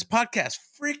earlier in this podcast.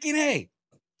 Freaking A.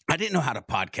 I didn't know how to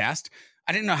podcast.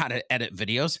 I didn't know how to edit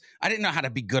videos. I didn't know how to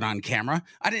be good on camera.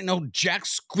 I didn't know jack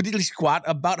squiddly squat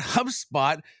about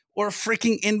HubSpot or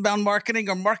freaking inbound marketing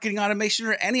or marketing automation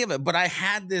or any of it. But I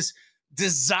had this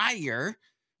desire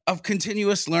of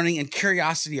continuous learning and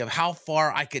curiosity of how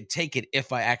far I could take it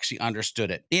if I actually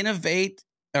understood it.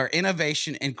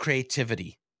 Innovation and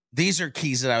creativity. These are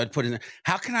keys that I would put in there.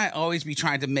 How can I always be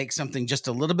trying to make something just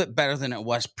a little bit better than it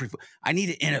was? I need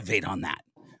to innovate on that.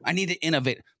 I need to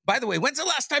innovate. By the way, when's the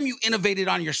last time you innovated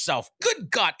on yourself? Good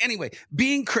God. Anyway,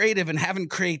 being creative and having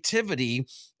creativity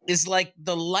is like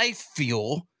the life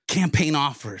fuel. Campaign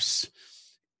offers,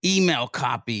 email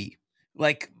copy,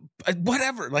 like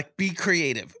whatever, like be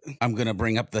creative. I'm going to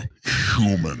bring up the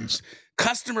Humans.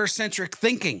 Customer-centric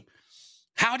thinking.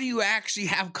 How do you actually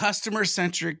have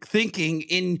customer-centric thinking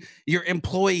in your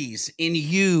employees, in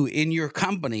you, in your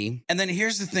company? And then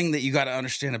here's the thing that you got to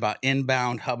understand about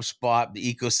inbound, HubSpot,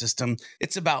 the ecosystem.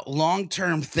 It's about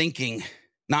long-term thinking,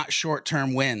 not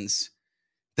short-term wins.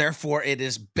 Therefore, it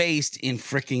is based in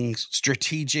freaking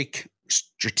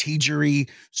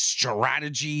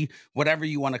strategy, whatever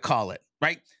you want to call it,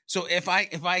 right? So if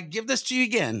I give this to you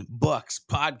again, books,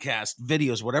 podcasts,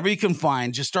 videos, whatever you can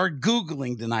find, just start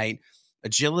Googling tonight.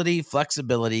 Agility,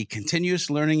 flexibility, continuous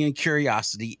learning and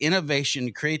curiosity,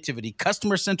 innovation, creativity,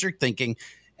 customer-centric thinking,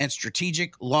 and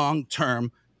strategic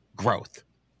long-term growth.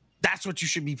 That's what you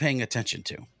should be paying attention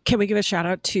to. Can we give a shout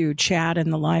out to Chad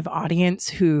and the live audience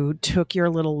who took your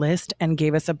little list and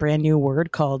gave us a brand new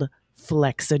word called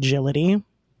flexagility?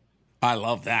 I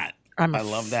love that. I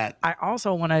love that. I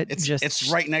also want to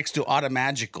It's right next to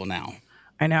automagical now.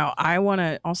 I know. I want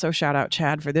to also shout out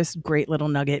Chad for this great little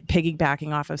nugget,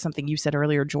 piggybacking off of something you said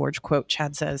earlier, George. Quote,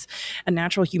 Chad says, a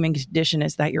natural human condition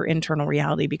is that your internal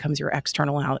reality becomes your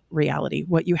external reality.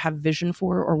 What you have vision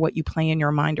for or what you play in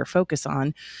your mind or focus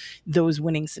on, those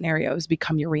winning scenarios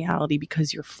become your reality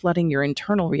because you're flooding your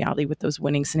internal reality with those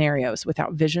winning scenarios.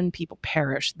 Without vision, people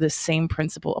perish. This same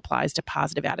principle applies to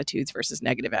positive attitudes versus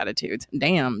negative attitudes.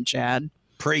 Damn, Chad.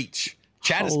 Preach.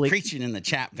 Chad is preaching in the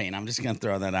chat vein. I'm just going to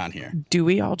throw that out here. Do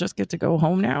we all just get to go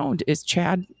home now? Is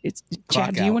Chad? It's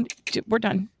Chad. Do you want? We're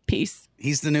done. Peace.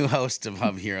 He's the new host of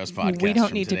HubHeroes podcast. We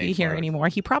don't need to be here anymore.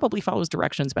 He probably follows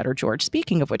directions better, George.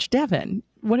 Speaking of which, Devin,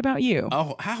 what about you?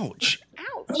 Oh, ouch!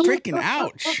 Ouch! Freaking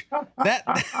ouch! That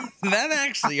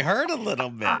actually hurt a little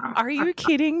bit. Are you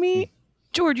kidding me?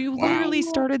 George, you literally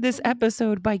started this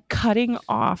episode by cutting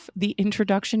off the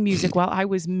introduction music while I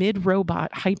was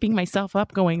mid-robot hyping myself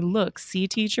up going, look, see,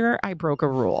 teacher, I broke a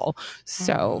rule.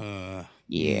 So,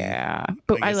 yeah.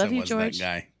 But I love you, George. That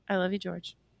guy. I love you,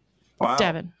 George. Wow.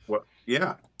 Devin. Well,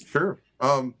 yeah, sure.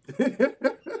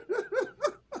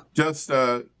 Just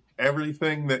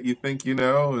everything that you think you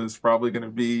know is probably going to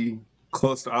be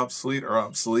close to obsolete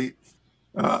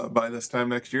by this time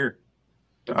next year.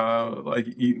 Like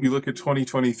you look at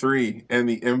 2023 and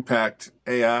the impact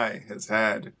AI has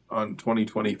had on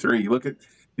 2023. You look at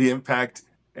the impact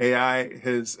AI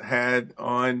has had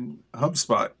on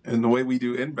HubSpot and the way we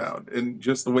do inbound and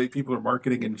just the way people are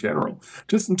marketing in general,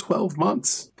 just in 12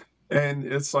 months. And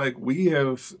it's like we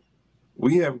have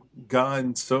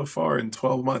gone so far in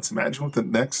 12 months. Imagine what the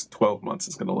next 12 months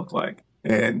is going to look like.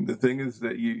 And the thing is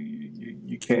that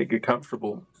you can't get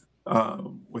comfortable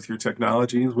with your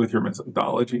technologies, with your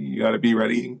methodology. You got to be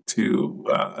ready to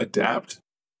adapt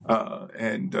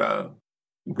and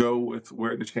go with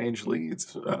where the change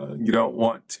leads. You don't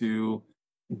want to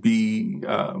be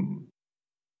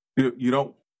you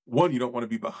don't want to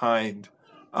be behind,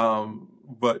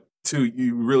 but two,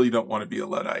 you really don't want to be a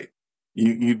Luddite.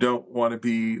 You don't want to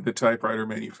be the typewriter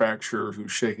manufacturer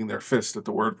who's shaking their fist at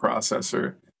the word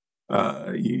processor.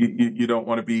 You don't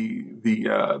want to be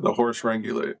the horse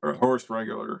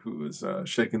wrangler who is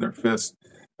shaking their fist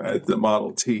at the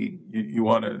Model T. You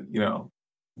want to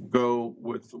go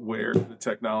with where the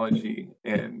technology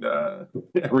and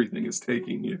everything is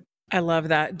taking you. I love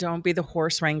that. Don't be the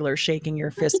horse wrangler shaking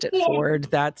your fist at Ford.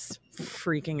 That's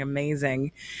freaking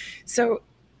amazing. So,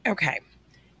 okay.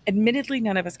 Admittedly,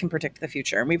 none of us can predict the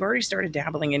future. And we've already started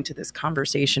dabbling into this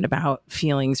conversation about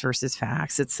feelings versus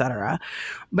facts, etc.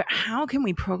 But how can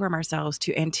we program ourselves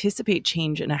to anticipate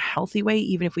change in a healthy way,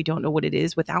 even if we don't know what it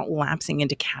is, without lapsing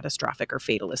into catastrophic or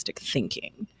fatalistic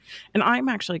thinking? And I'm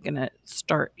actually going to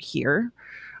start here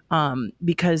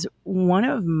because one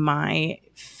of my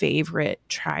favorite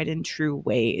tried and true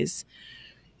ways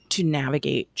to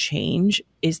navigate change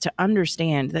is to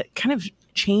understand that kind of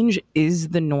change is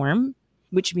the norm,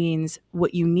 which means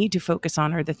what you need to focus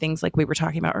on are the things like we were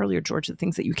talking about earlier, George, the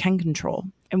things that you can control.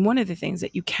 And one of the things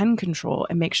that you can control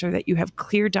and make sure that you have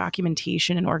clear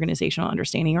documentation and organizational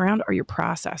understanding around are your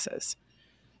processes.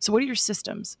 So what are your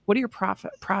systems? What are your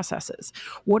processes?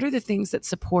 What are the things that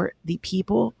support the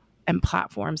people and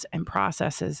platforms and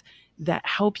processes that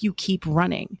help you keep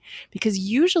running? Because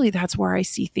usually that's where I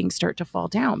see things start to fall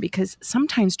down, because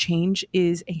sometimes change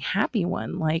is a happy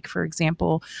one. Like, for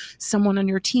example, someone on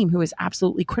your team who is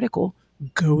absolutely critical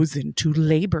goes into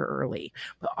labor early,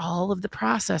 but all of the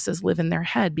processes live in their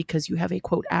head because you have a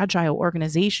quote agile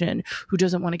organization who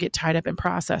doesn't want to get tied up in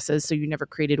processes. So you never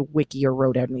created a wiki or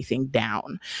wrote anything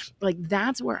down. Like,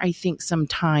 that's where I think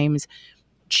sometimes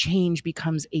change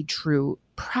becomes a true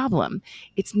problem.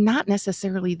 It's not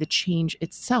necessarily the change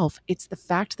itself. It's the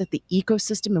fact that the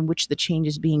ecosystem in which the change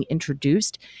is being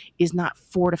introduced is not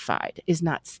fortified, is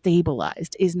not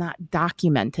stabilized, is not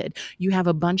documented. You have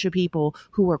a bunch of people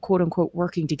who are quote unquote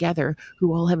working together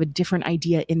who all have a different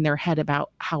idea in their head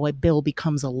about how a bill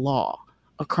becomes a law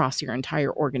across your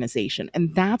entire organization.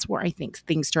 And that's where I think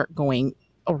things start going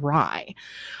awry.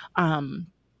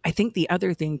 I think the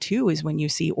other thing too is when you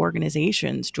see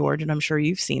organizations, George, and I'm sure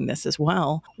you've seen this as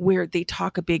well, where they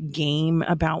talk a big game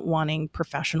about wanting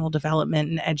professional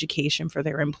development and education for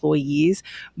their employees,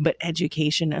 but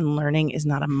education and learning is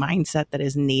not a mindset that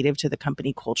is native to the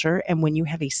company culture. And when you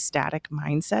have a static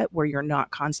mindset where you're not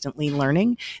constantly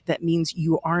learning, that means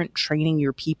you aren't training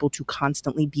your people to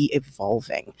constantly be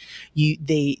evolving.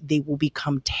 They will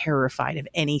become terrified of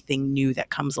anything new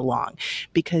that comes along,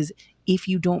 because if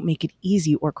you don't make it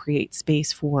easy or create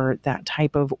space for that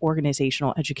type of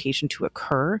organizational education to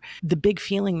occur, the big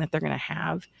feeling that they're going to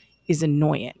have is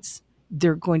annoyance.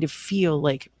 They're going to feel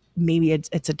like maybe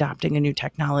it's adopting a new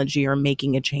technology or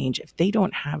making a change. If they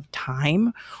don't have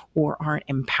time or aren't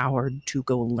empowered to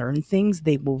go learn things,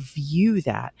 they will view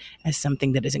that as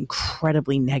something that is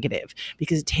incredibly negative,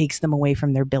 because it takes them away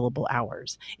from their billable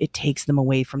hours. It takes them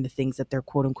away from the things that they're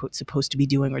quote unquote supposed to be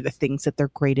doing or the things that they're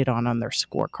graded on their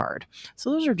scorecard.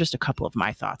 So those are just a couple of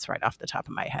my thoughts right off the top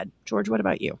of my head. George, what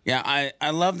about you? Yeah, I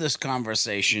love this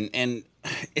conversation. And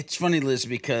it's funny, Liz,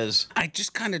 because I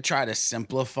just kind of try to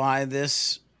simplify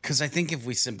this, because I think if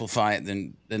we simplify it,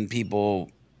 then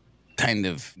people kind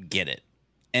of get it.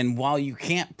 And while you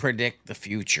can't predict the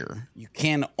future, you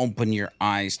can open your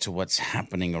eyes to what's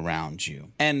happening around you.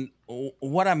 And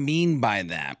what I mean by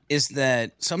that is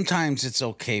that sometimes it's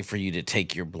okay for you to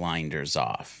take your blinders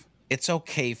off. It's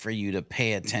okay for you to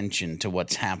pay attention to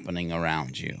what's happening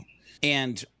around you.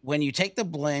 And when you take the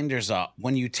blinders off,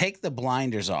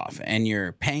 and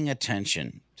you're paying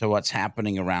attention to what's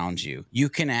happening around you, you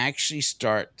can actually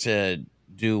start to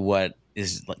do what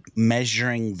is like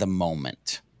measuring the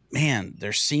moment. Man,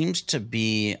 there seems to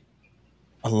be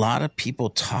a lot of people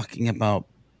talking about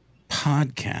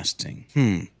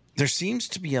podcasting. There seems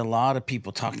to be a lot of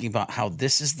people talking about how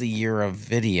this is the year of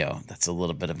video. That's a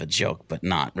little bit of a joke, but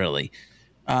not really.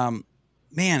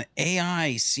 Man,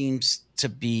 AI seems to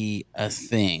be a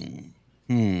thing.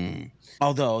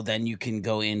 Although then you can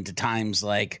go into times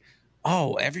like,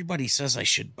 oh, everybody says I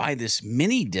should buy this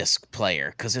mini disc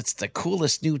player because it's the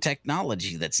coolest new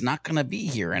technology that's not going to be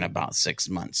here in about 6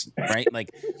 months, right?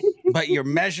 Like, but you're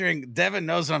measuring. Devin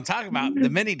knows what I'm talking about. The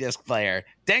mini disc player.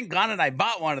 Dang on it, I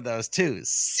bought one of those too.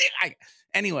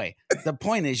 Anyway, the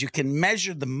point is you can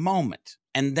measure the moment.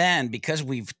 And then because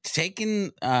we've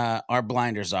taken our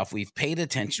blinders off, we've paid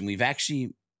attention, we've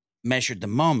actually measured the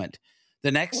moment.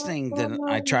 The next thing that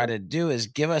I try to do is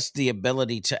give us the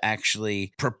ability to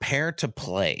actually prepare to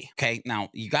play. Okay, now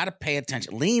you got to pay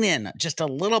attention. Lean in just a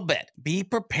little bit. Be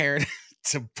prepared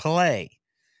to play.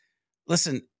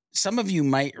 Listen, some of you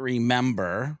might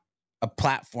remember a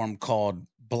platform called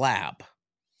Blab.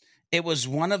 It was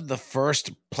one of the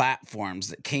first platforms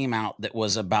that came out that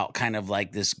was about kind of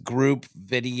like this group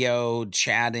video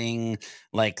chatting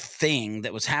like thing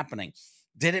that was happening.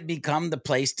 Did it become the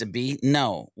place to be?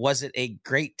 No. Was it a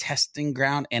great testing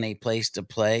ground and a place to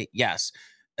play? Yes.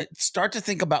 Start to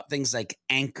think about things like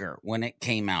Anchor when it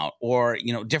came out, or,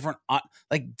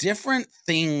 different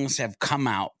things have come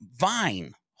out.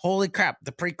 Vine, holy crap,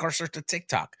 the precursor to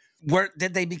TikTok.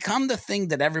 Did they become the thing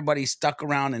that everybody stuck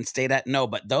around and stayed at? No,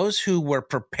 but those who were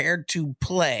prepared to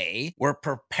play were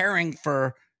preparing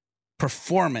for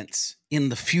performance in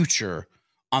the future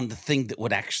on the thing that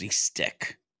would actually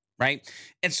stick, right?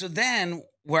 And so then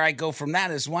where I go from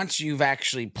that is once you've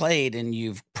actually played and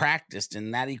you've practiced,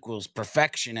 and that equals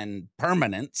perfection and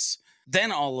permanence,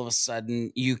 then all of a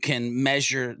sudden you can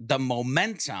measure the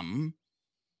momentum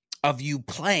of you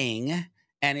playing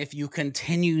and if you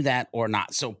continue that or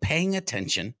not. So paying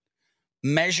attention,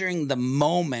 measuring the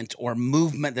moment or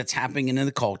movement that's happening in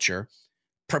the culture,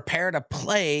 prepare to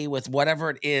play with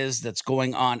whatever it is that's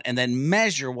going on, and then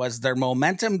measure, was there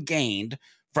momentum gained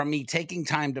from me taking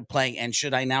time to play, and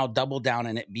should I now double down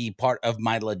and it be part of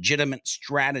my legitimate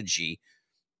strategy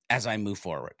as I move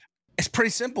forward? It's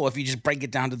pretty simple if you just break it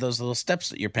down to those little steps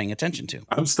that you're paying attention to.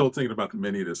 I'm still thinking about the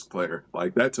mini disc player.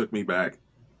 Like, that took me back.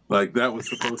 Like, that was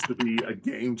supposed to be a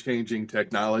game-changing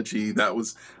technology.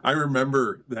 I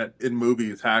remember that in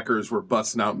movies, hackers were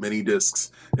busting out mini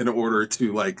discs in order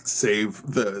to, like, save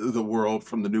the world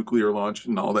from the nuclear launch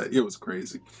and all that. It was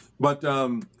crazy. But,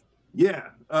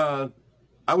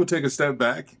 I would take a step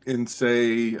back and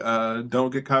say,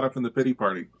 don't get caught up in the pity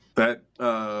party. That's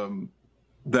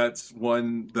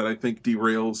one that I think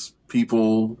derails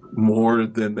people more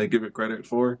than they give it credit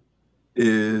for,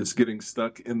 is getting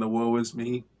stuck in the woe is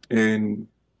me, and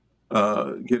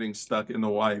getting stuck in the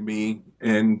why me,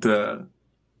 and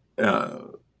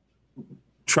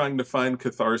trying to find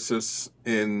catharsis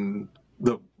in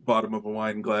the bottom of a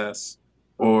wine glass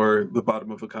or the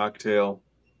bottom of a cocktail,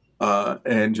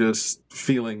 and just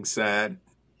feeling sad.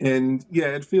 And yeah,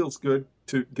 it feels good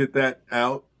to get that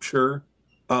out, sure,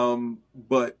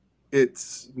 but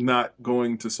it's not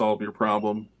going to solve your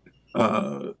problem.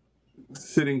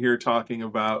 Sitting here talking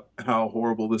about how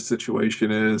horrible this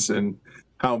situation is and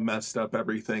how messed up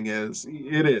everything is.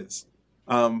 It is.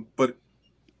 But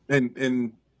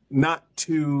not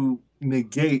to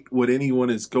negate what anyone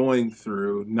is going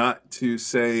through, not to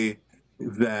say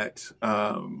that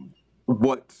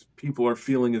what people are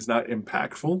feeling is not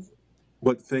impactful.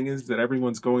 But the thing is that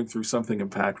everyone's going through something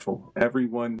impactful.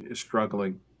 Everyone is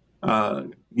struggling.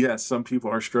 Yes, some people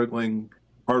are struggling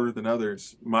harder than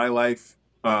others. My life,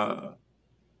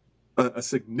 a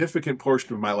significant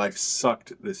portion of my life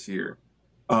sucked this year.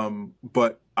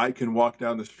 But I can walk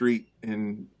down the street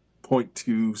and point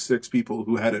to 6 people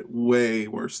who had it way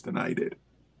worse than I did.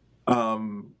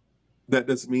 That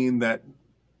doesn't mean that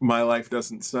my life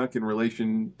doesn't suck in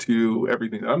relation to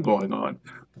everything that I'm going on.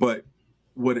 But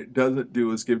what it doesn't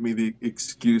do is give me the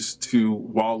excuse to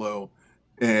wallow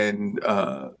and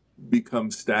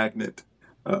become stagnant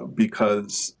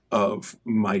because of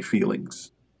my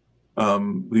feelings.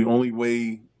 The only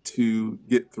way to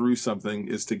get through something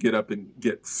is to get up and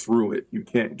get through it. You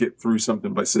can't get through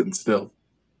something by sitting still.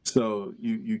 So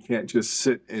you can't just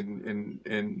sit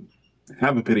and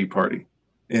have a pity party.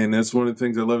 And that's one of the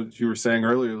things I love that you were saying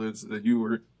earlier, Liz, that you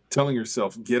were telling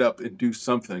yourself, get up and do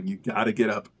something. You got to get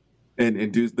up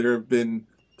and do. There have been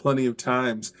plenty of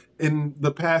times in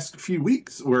the past few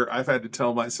weeks where I've had to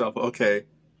tell myself, okay,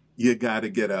 you got to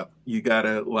get up. You got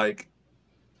to, like,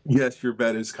 yes, your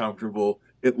bed is comfortable.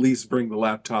 At least bring the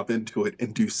laptop into it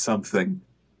and do something.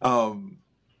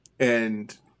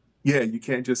 And yeah, you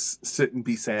can't just sit and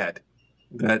be sad.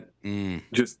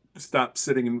 Just stop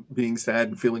sitting and being sad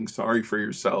and feeling sorry for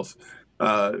yourself.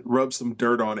 Rub some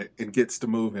dirt on it and gets to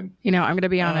moving. I'm going to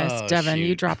be honest, Devin,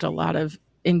 you dropped a lot of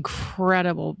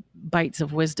incredible bites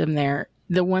of wisdom there.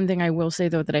 The one thing I will say,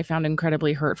 though, that I found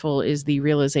incredibly hurtful is the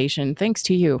realization, thanks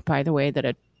to you, by the way, that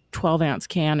a 12-ounce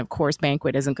can of Coors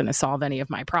Banquet isn't going to solve any of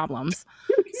my problems.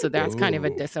 So that's kind of a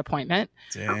disappointment.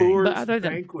 Coors But other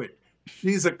than Banquet.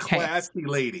 She's a classy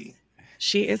lady.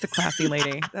 She is a classy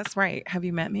lady. That's right. Have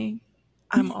you met me?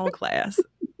 I'm all class.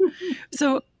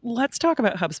 So let's talk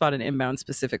about HubSpot and inbound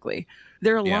specifically.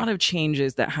 There are a lot of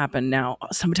changes that happen now,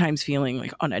 sometimes feeling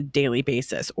like on a daily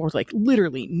basis, or like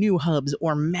literally new hubs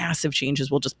or massive changes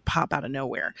will just pop out of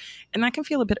nowhere. And that can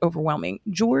feel a bit overwhelming.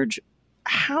 George,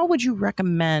 how would you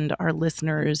recommend our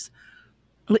listeners,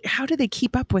 how do they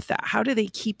keep up with that? How do they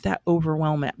keep that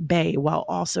overwhelm at bay while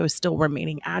also still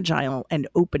remaining agile and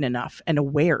open enough and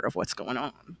aware of what's going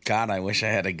on? God, I wish I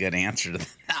had a good answer to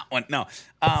that one. No.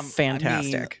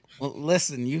 Fantastic. Well,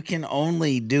 listen, you can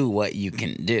only do what you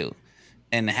can do.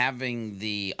 And having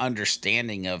the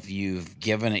understanding of you've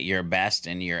given it your best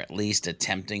and you're at least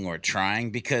attempting or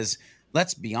trying, because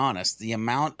let's be honest, the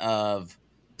amount of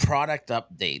product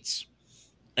updates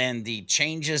and the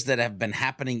changes that have been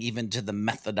happening even to the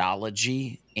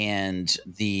methodology and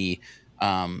the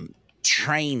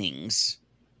trainings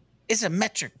is a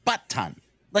metric butt ton,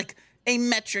 like a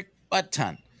metric butt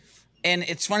ton. And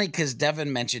it's funny because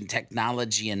Devin mentioned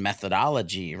technology and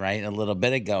methodology, right, a little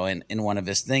bit ago in one of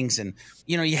his things. And,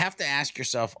 you have to ask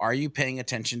yourself, are you paying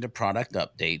attention to product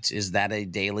updates? Is that a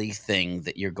daily thing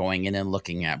that you're going in and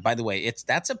looking at? By the way,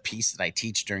 that's a piece that I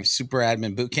teach during Super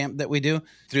Admin Bootcamp that we do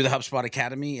through the HubSpot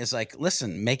Academy is like,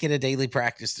 listen, make it a daily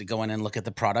practice to go in and look at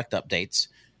the product updates.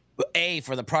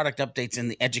 For the product updates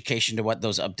and the education to what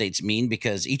those updates mean,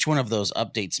 because each one of those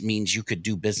updates means you could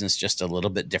do business just a little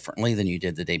bit differently than you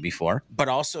did the day before, but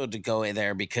also to go in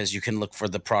there because you can look for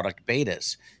the product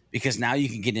betas, because now you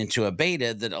can get into a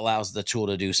beta that allows the tool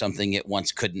to do something it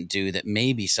once couldn't do that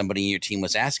maybe somebody in your team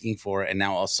was asking for. And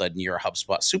now all of a sudden you're a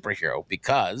HubSpot superhero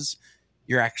because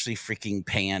you're actually freaking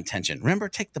paying attention. Remember,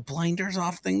 take the blinders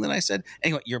off thing that I said?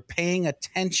 Anyway, you're paying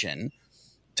attention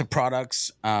to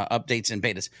products, updates, and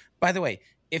betas. By the way,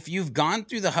 if you've gone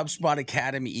through the HubSpot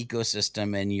Academy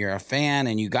ecosystem and you're a fan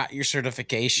and you got your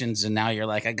certifications and now you're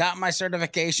like, I got my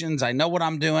certifications, I know what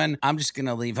I'm doing, I'm just going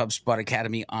to leave HubSpot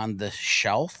Academy on the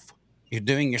shelf, you're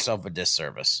doing yourself a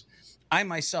disservice. I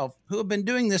myself, who have been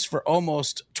doing this for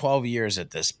almost 12 years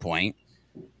at this point,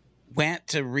 went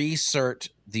to recert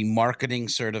the marketing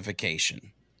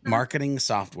certification, marketing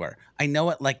software. I know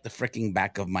it like the freaking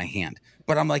back of my hand,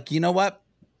 but I'm like, you know what?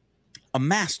 A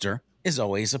master is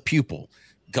always a pupil.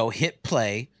 Go hit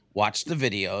play, watch the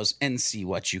videos, and see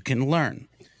what you can learn.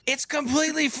 It's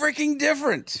completely freaking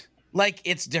different. Like,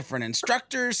 it's different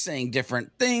instructors saying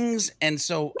different things. And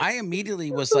so I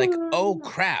immediately was like, oh,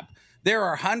 crap. There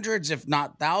are hundreds, if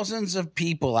not thousands of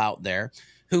people out there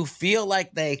who feel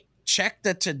like they check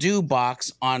the to-do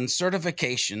box on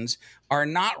certifications, are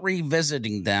not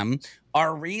revisiting them,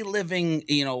 are reliving,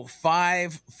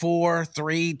 5, 4,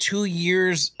 3, 2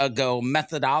 years ago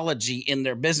methodology in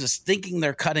their business, thinking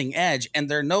they're cutting edge, and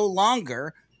they're no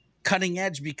longer cutting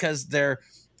edge because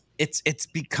it's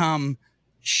become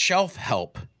shelf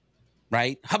help,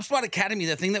 right? HubSpot Academy,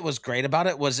 the thing that was great about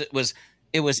it was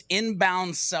it was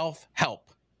inbound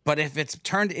self-help. But if it's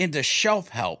turned into shelf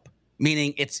help,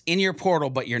 meaning it's in your portal,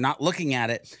 but you're not looking at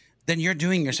it, then you're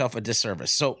doing yourself a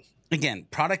disservice. So again,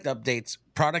 product updates,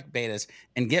 product betas,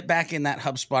 and get back in that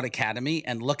HubSpot Academy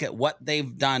and look at what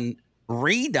they've done,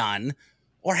 redone,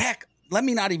 or heck, let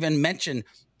me not even mention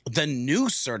the new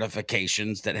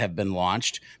certifications that have been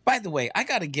launched. By the way, I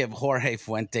got to give Jorge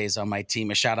Fuentes on my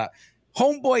team a shout out.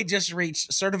 Homeboy just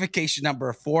reached certification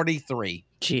number 43.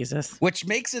 Jesus. Which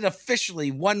makes it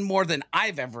officially one more than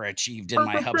I've ever achieved in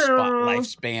my HubSpot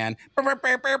lifespan.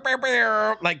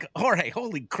 Like, Jorge,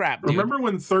 holy crap, dude. Remember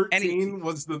when 13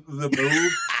 was the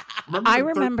move?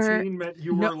 Remember when 13 meant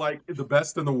you were like the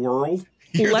best in the world?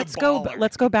 Let's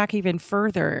go back even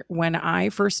further. When I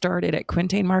first started at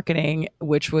Quintain Marketing,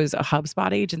 which was a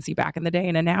HubSpot agency back in the day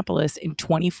in Annapolis in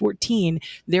 2014,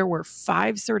 there were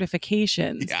 5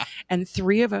 certifications and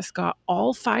 3 of us got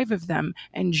all 5 of them.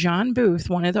 And John Booth,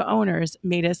 one of the owners,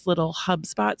 made us little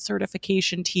HubSpot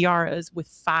certification tiaras with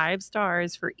 5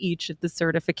 stars for each of the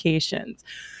certifications.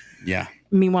 Yeah.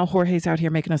 Meanwhile, Jorge's out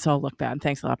here making us all look bad.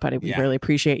 Thanks a lot, buddy. We really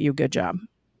appreciate you. Good job.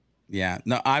 Yeah.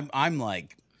 No, I'm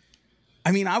like,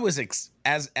 I mean, I was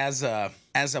as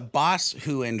a boss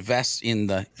who invests in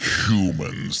the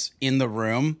humans in the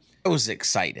room, I was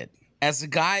excited. As a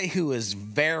guy who is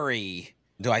very,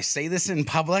 do I say this in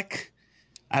public?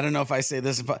 I don't know if I say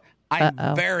this in public.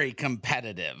 I'm very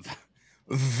competitive.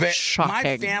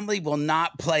 My family will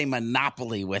not play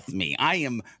Monopoly with me. I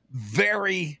am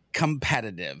very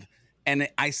competitive. And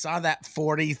I saw that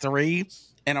 43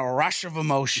 and a rush of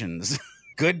emotions,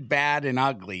 good, bad, and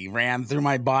ugly, ran through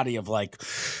my body of like,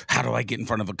 how do I get in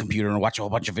front of a computer and watch a whole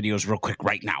bunch of videos real quick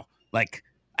right now? Like,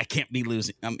 I can't be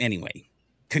losing. Anyway,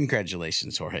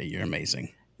 congratulations, Jorge. You're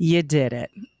amazing. You did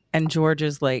it. And George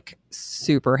is like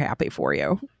super happy for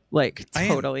you. Like,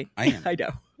 totally. I am. I know.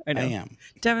 I am.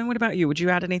 Devin, what about you? Would you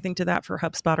add anything to that for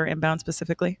HubSpot or Inbound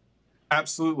specifically?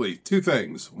 Absolutely. Two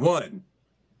things. One,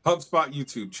 HubSpot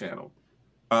YouTube channel.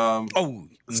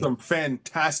 Some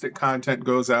fantastic content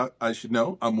goes out. I should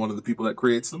know. I'm one of the people that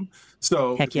creates them.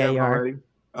 So heck yeah, you are. Already,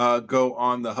 go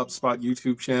on the HubSpot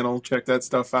YouTube channel, check that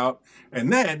stuff out.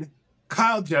 And then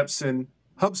Kyle Jepson,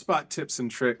 HubSpot tips and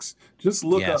tricks. Just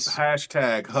look up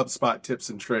hashtag HubSpot tips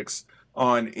and tricks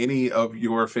on any of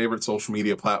your favorite social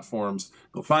media platforms.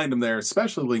 You'll find him there,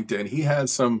 especially LinkedIn. He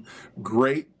has some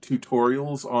great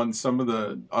tutorials on some of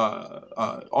the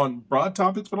on broad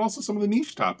topics, but also some of the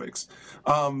niche topics.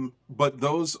 But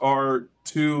those are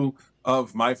two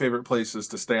of my favorite places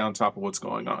to stay on top of what's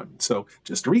going on. So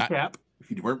just to recap,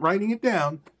 if you weren't writing it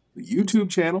down, the YouTube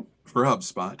channel for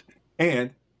HubSpot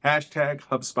and hashtag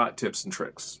HubSpot tips and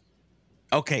tricks.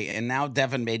 Okay, and now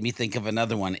Devin made me think of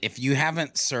another one. If you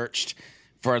haven't searched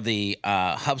for the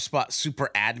HubSpot Super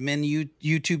Admin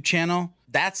YouTube channel,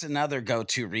 that's another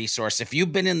go-to resource. If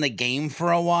you've been in the game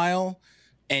for a while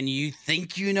and you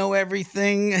think you know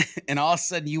everything and all of a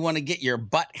sudden you want to get your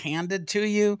butt handed to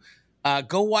you,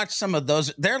 go watch some of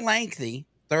those. They're lengthy,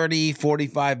 30,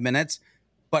 45 minutes.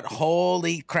 But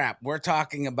holy crap, we're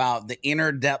talking about the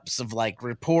inner depths of like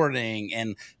reporting,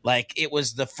 and like it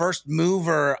was the first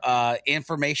mover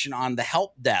information on the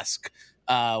help desk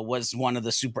was one of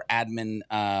the super admin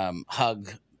hug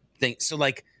things. So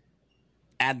like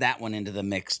add that one into the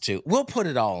mix too. We'll put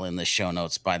it all in the show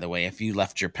notes, by the way, if you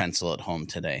left your pencil at home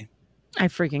today. I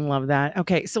freaking love that.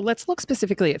 Okay, so let's look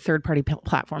specifically at third-party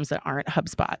platforms that aren't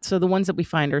HubSpot. So the ones that we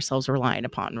find ourselves relying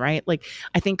upon, right? Like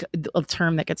I think a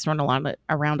term that gets thrown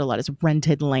around a lot is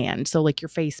rented land. So like your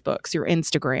Facebooks, your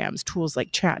Instagrams, tools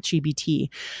like ChatGPT.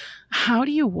 How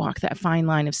do you walk that fine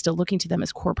line of still looking to them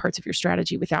as core parts of your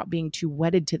strategy without being too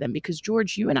wedded to them? Because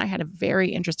George, you and I had a very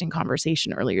interesting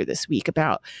conversation earlier this week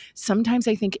about sometimes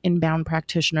I think inbound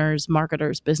practitioners,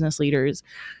 marketers, business leaders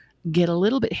get a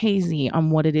little bit hazy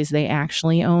on what it is they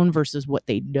actually own versus what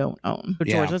they don't own. So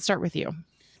George, let's start with you.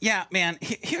 Yeah, man,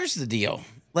 here's the deal.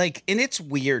 Like, and it's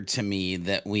weird to me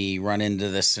that we run into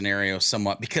this scenario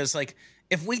somewhat because like,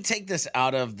 if we take this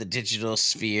out of the digital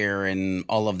sphere and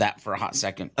all of that for a hot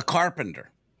second, a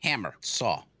carpenter, hammer,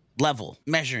 saw, level,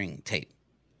 measuring tape,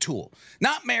 tool,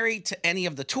 not married to any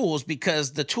of the tools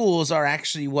because the tools are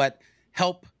actually what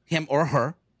help him or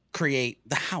her create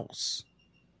the house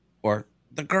or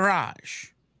the garage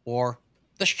or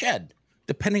the shed,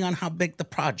 depending on how big the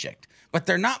project. But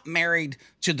they're not married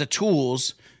to the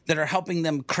tools that are helping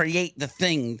them create the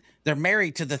thing. They're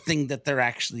married to the thing that they're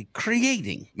actually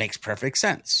creating. Makes perfect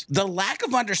sense. The lack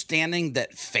of understanding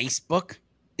that Facebook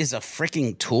is a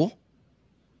freaking tool,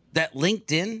 that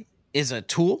LinkedIn is a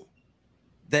tool,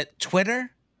 that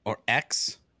Twitter or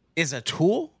X is a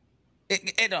tool,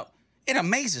 it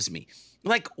amazes me.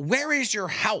 Like, where is your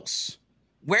house?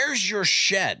 Where's your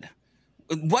shed?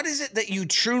 What is it that you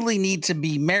truly need to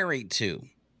be married to?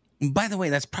 And by the way,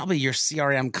 that's probably your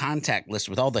CRM contact list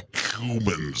with all the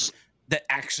humans that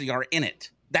actually are in it.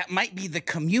 That might be the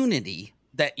community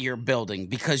that you're building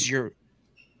because you're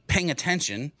paying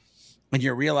attention and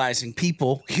you're realizing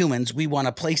people, humans, we want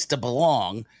a place to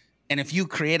belong. And if you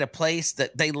create a place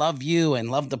that they love you and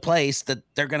love the place, that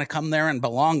they're going to come there and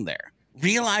belong there.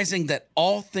 Realizing that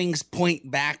all things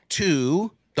point back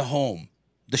to the home,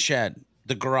 the shed,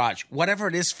 the garage, whatever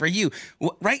it is for you.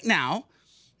 Right now,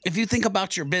 if you think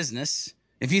about your business,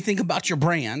 if you think about your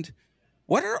brand,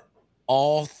 what are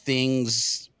all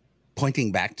things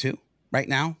pointing back to right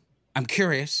now? I'm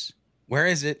curious. Where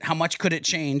is it? How much could it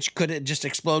change? Could it just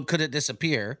explode? Could it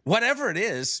disappear? Whatever it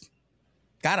is,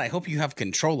 God, I hope you have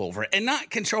control over it. And not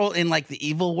control in like the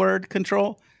evil word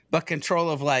control, but control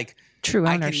of like, true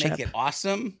ownership. I can make it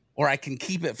awesome. Or I can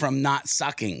keep it from not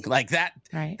sucking, like that.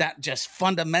 Right. That just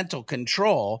fundamental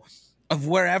control of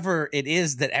wherever it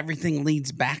is that everything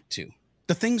leads back to.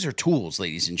 The things are tools,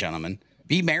 ladies and gentlemen.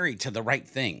 Be married to the right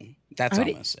thing. That's all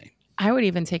I'm going to say. I would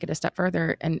even take it a step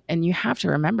further, and you have to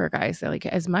remember, guys, that like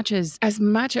as much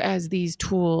as these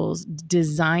tools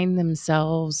design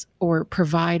themselves or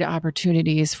provide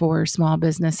opportunities for small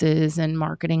businesses and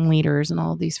marketing leaders and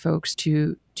all of these folks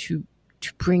to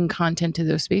bring content to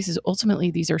those spaces, ultimately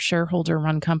these are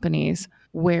shareholder-run companies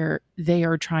where they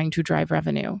are trying to drive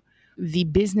revenue. The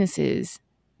businesses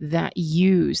that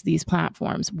use these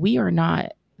platforms, we are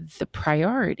not the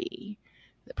priority.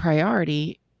 The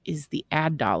priority is the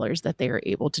ad dollars that they are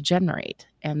able to generate,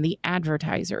 and the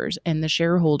advertisers and the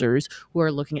shareholders who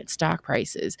are looking at stock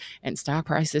prices. And stock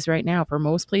prices right now for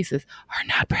most places are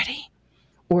not pretty,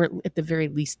 or at the very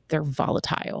least, they're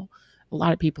volatile. A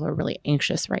lot of people are really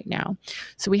anxious right now.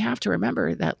 So we have to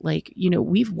remember that, like, you know,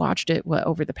 we've watched it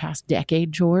over the past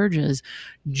decade, George, as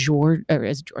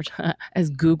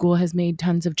Google has made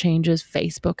tons of changes,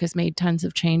 Facebook has made tons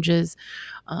of changes.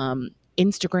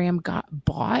 Instagram got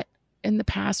bought in the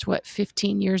past,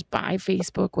 15 years by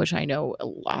Facebook, which I know a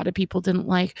lot of people didn't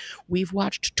like. We've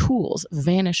watched tools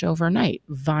vanish overnight.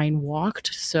 Vine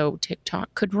walked so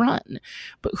TikTok could run.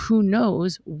 But who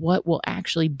knows what will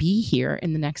actually be here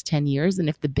in the next 10 years? And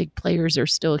if the big players are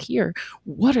still here,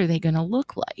 what are they going to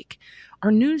look like?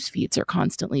 Our news feeds are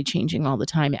constantly changing all the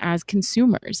time as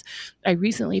consumers. I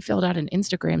recently filled out an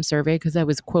Instagram survey because I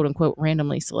was quote unquote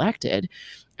randomly selected.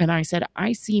 And I said,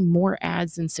 I see more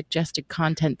ads and suggested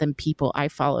content than people I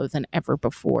follow than ever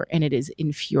before. And it is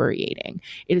infuriating.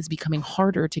 It is becoming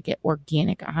harder to get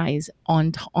organic eyes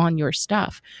on your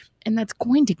stuff. And that's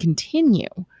going to continue.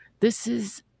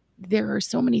 There are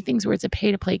so many things where it's a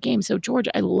pay to play game. So George,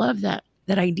 I love that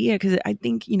idea, because I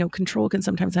think, you know, control can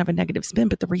sometimes have a negative spin,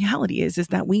 but the reality is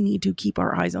that we need to keep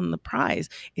our eyes on the prize.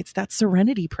 It's that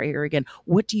serenity prayer again.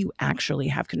 What do you actually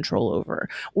have control over?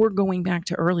 Or going back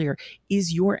to earlier,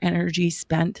 is your energy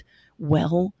spent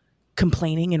well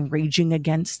complaining and raging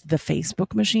against the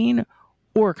Facebook machine,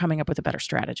 or coming up with a better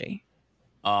strategy?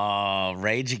 Oh,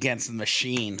 rage against the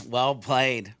machine. Well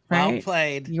played. Well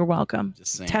played. You're welcome.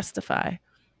 Just saying. Testify.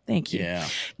 Thank you. Yeah.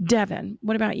 Devin,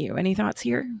 what about you? Any thoughts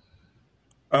here?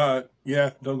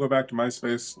 Yeah, don't go back to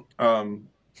MySpace.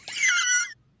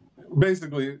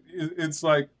 Basically, it's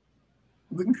like,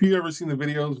 have you ever seen the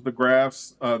videos, the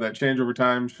graphs that change over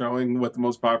time, showing what the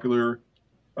most popular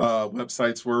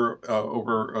websites were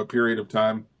over a period of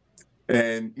time?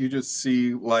 And you just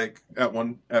see, like, at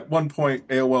one point,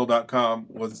 AOL.com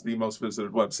was the most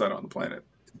visited website on the planet.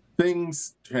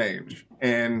 Things change,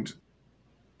 and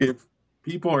if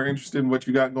people are interested in what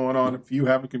you got going on, if you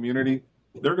have a community,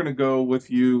 they're going to go with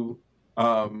you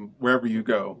wherever you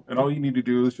go. And all you need to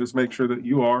do is just make sure that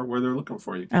you are where they're looking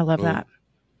for you. I love that.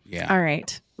 Yeah. All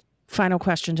right. Final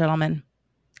question, gentlemen.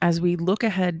 As we look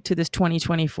ahead to this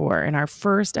 2024 and our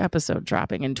first episode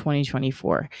dropping in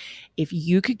 2024, if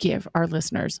you could give our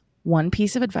listeners one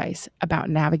piece of advice about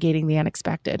navigating the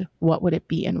unexpected, what would it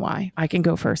be and why? I can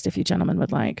go first if you gentlemen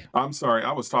would like. I'm sorry.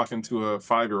 I was talking to a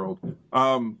 5-year-old.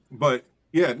 But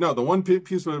yeah, no, the one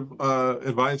piece of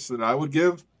advice that I would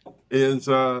give is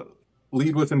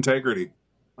lead with integrity.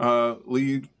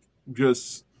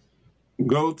 Just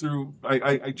go through,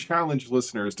 I challenge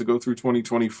listeners to go through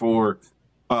 2024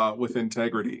 with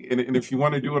integrity. And if you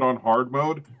want to do it on hard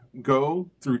mode, go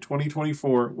through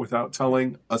 2024 without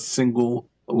telling a single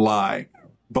lie,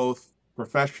 both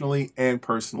professionally and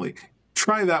personally.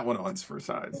 Try that one on for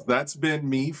size. That's been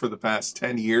me for the past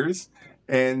 10 years.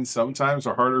 And sometimes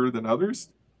are harder than others,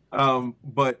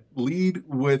 but lead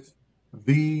with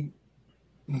the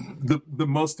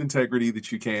most integrity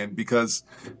that you can, because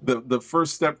the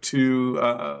first step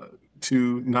to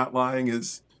not lying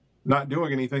is not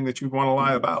doing anything that you want to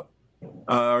lie about,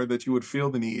 or that you would feel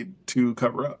the need to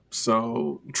cover up.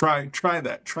 So try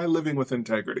that. Try living with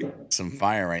integrity. Some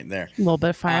fire right there. A little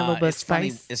bit of fire, a little bit of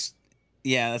spice. Funny.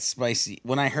 Yeah, that's spicy.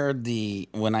 When I heard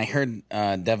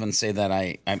Devin say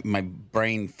that, my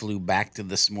brain flew back to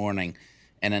this morning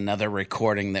and another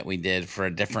recording that we did for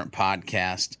a different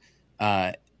podcast.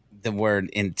 The word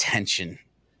intention,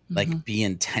 like be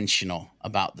intentional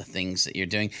about the things that you're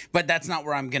doing. But that's not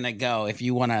where I'm gonna go. If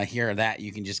you want to hear that,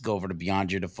 you can just go over to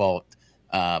Beyond Your Default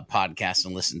podcast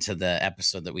and listen to the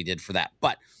episode that we did for that.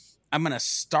 But I'm gonna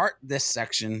start this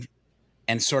section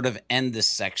and sort of end this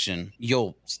section.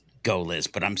 You'll go, Liz,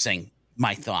 but I'm saying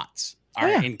my thoughts are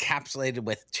encapsulated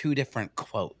with two different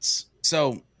quotes.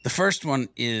 So the first one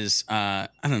is, I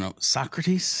don't know,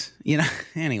 Socrates,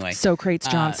 anyway. Socrates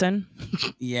Johnson.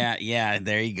 Yeah,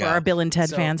 there you go. For our Bill and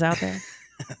Ted fans out there.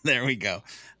 There we go.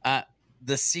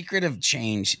 The secret of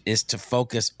change is to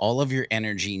focus all of your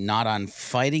energy not on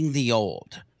fighting the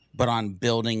old, but on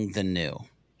building the new.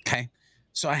 Okay?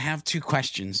 So I have two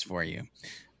questions for you.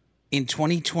 In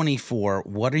 2024,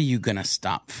 what are you going to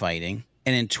stop fighting?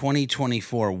 And in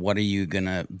 2024, what are you going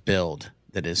to build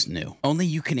that is new? Only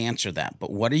you can answer that.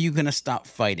 But what are you going to stop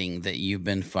fighting that you've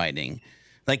been fighting?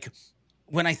 Like,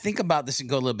 when I think about this and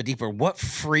go a little bit deeper, what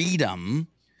freedom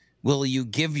will you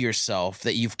give yourself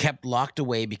that you've kept locked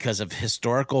away because of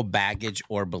historical baggage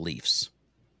or beliefs?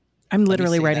 I'm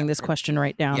literally writing this question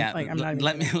right now. Yeah, like, I'm not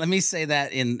even... let me say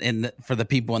that for the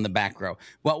people in the back row.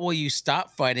 What will you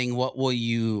stop fighting? What will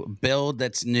you build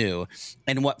that's new?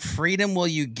 And what freedom will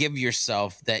you give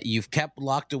yourself that you've kept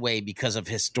locked away because of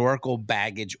historical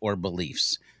baggage or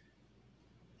beliefs?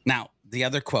 Now, the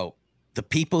other quote, the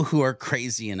people who are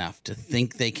crazy enough to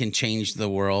think they can change the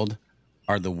world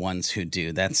are the ones who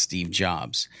do. That's Steve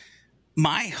Jobs.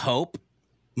 My hope,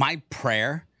 my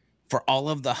prayer for all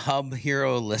of the Hub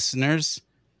Hero listeners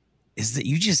is that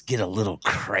you just get a little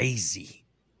crazy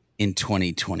in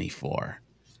 2024.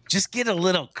 Just get a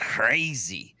little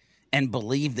crazy and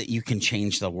believe that you can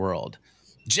change the world.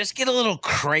 Just get a little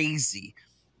crazy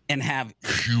and have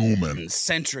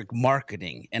human-centric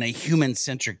marketing and a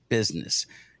human-centric business.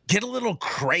 Get a little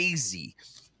crazy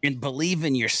and believe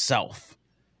in yourself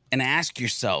and ask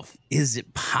yourself, is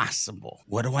it possible?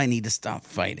 What do I need to stop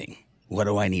fighting? What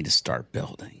do I need to start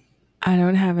building? I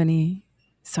don't have any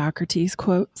Socrates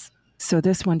quotes. So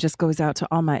this one just goes out to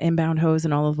all my inbound hoes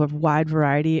and all of a wide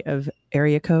variety of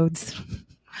area codes.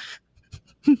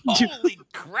 Holy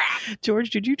crap. George,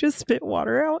 did you just spit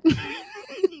water out?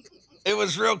 It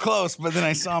was real close, but then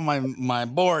I saw my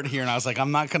board here and I was like,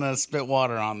 I'm not going to spit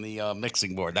water on the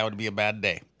mixing board. That would be a bad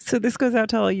day. So this goes out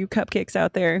to all you cupcakes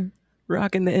out there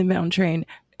rocking the inbound train.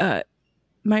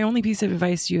 My only piece of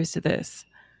advice to you is to this.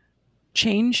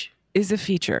 Change is a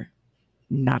feature,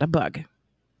 not a bug.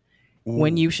 Ooh.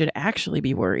 When you should actually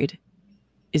be worried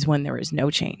is when there is no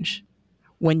change.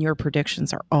 When your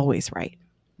predictions are always right.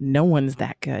 No one's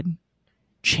that good.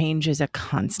 Change is a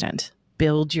constant.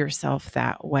 Build yourself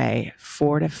that way.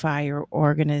 Fortify your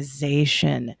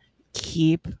organization.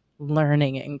 Keep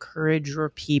learning. Encourage your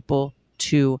people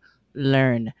to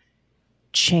learn.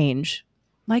 Change,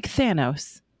 like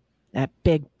Thanos, that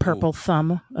big purple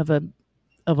thumb of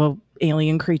a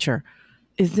alien creature,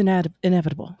 is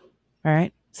inevitable. All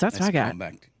right, so that's what I got.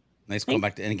 Nice going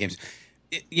back to Endgames.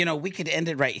 We could end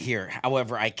it right here.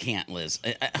 However, I can't, Liz.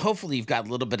 Hopefully, you've got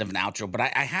a little bit of an outro, but I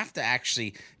have to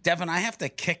actually, Devin, I have to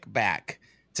kick back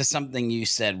to something you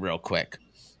said real quick.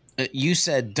 You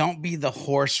said, "Don't be the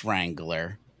horse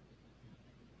wrangler,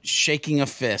 shaking a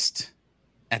fist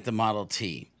at the Model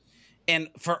T." And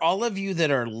for all of you that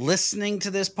are listening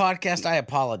to this podcast, I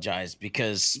apologize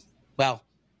because, well,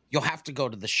 you'll have to go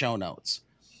to the show notes.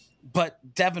 But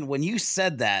Devin, when you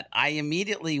said that, I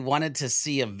immediately wanted to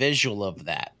see a visual of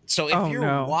that. So if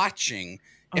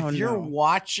you're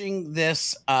watching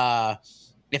this,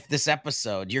 if this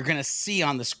episode, you're going to see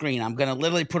on the screen, I'm going to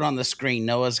literally put on the screen,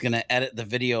 Noah's going to edit the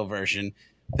video version,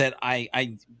 that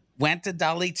I went to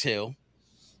DALL-E 2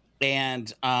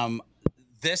 and,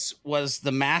 this was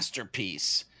the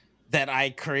masterpiece that I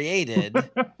created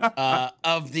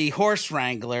of the horse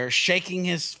wrangler shaking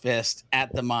his fist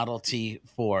at the Model T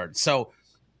Ford. So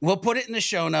we'll put it in the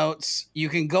show notes. You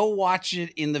can go watch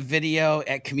it in the video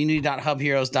at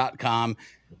community.hubheroes.com.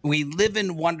 We live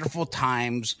in wonderful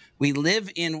times. We live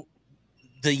in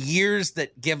the years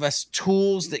that give us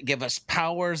tools, that give us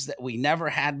powers that we never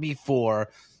had before.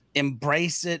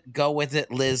 Embrace it. Go with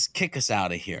it. Liz, kick us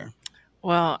out of here.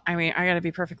 Well, I mean, I got to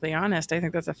be perfectly honest. I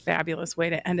think that's a fabulous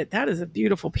way to end it. That is a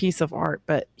beautiful piece of art.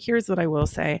 But here's what I will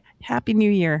say. Happy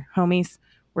New Year, homies.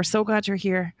 We're so glad you're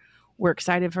here. We're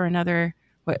excited for another,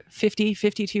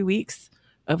 52 weeks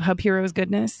of Hub Heroes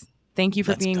goodness. Thank you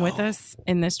for being with us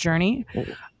in this journey.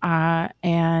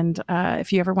 And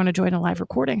if you ever want to join a live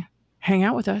recording, hang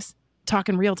out with us, talk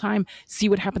in real time, see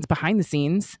what happens behind the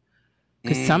scenes,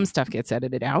 because some stuff gets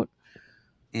edited out.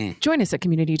 Join us at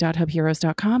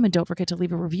community.hubheroes.com and don't forget to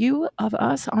leave a review of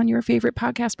us on your favorite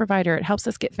podcast provider. It helps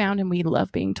us get found and we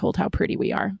love being told how pretty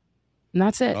we are. And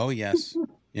that's it. Oh, yes.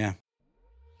 Yeah.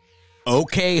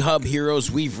 Okay, Hub Heroes,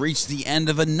 we've reached the end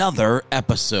of another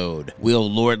episode. Will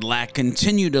Lord Lack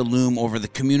continue to loom over the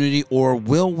community, or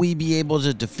will we be able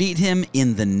to defeat him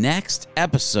in the next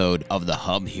episode of the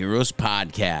Hub Heroes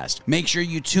podcast? Make sure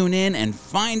you tune in and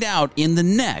find out in the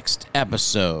next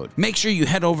episode. Make sure you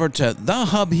head over to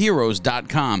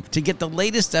thehubheroes.com to get the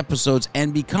latest episodes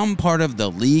and become part of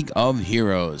the League of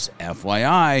Heroes.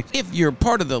 FYI, if you're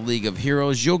part of the League of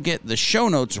Heroes, you'll get the show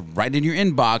notes right in your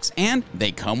inbox, and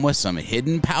they come with some some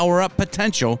hidden power-up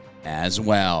potential as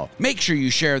well. Make sure you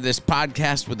share this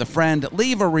podcast with a friend,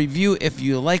 leave a review if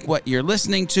you like what you're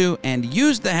listening to, and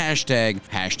use the hashtag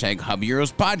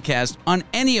HubHeroes Podcast on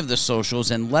any of the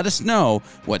socials and let us know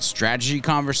what strategy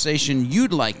conversation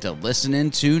you'd like to listen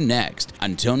into next.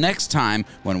 Until next time,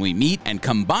 when we meet and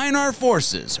combine our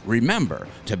forces, remember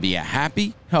to be a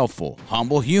happy, helpful,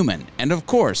 humble human, and of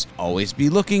course, always be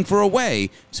looking for a way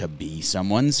to be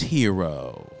someone's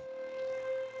hero.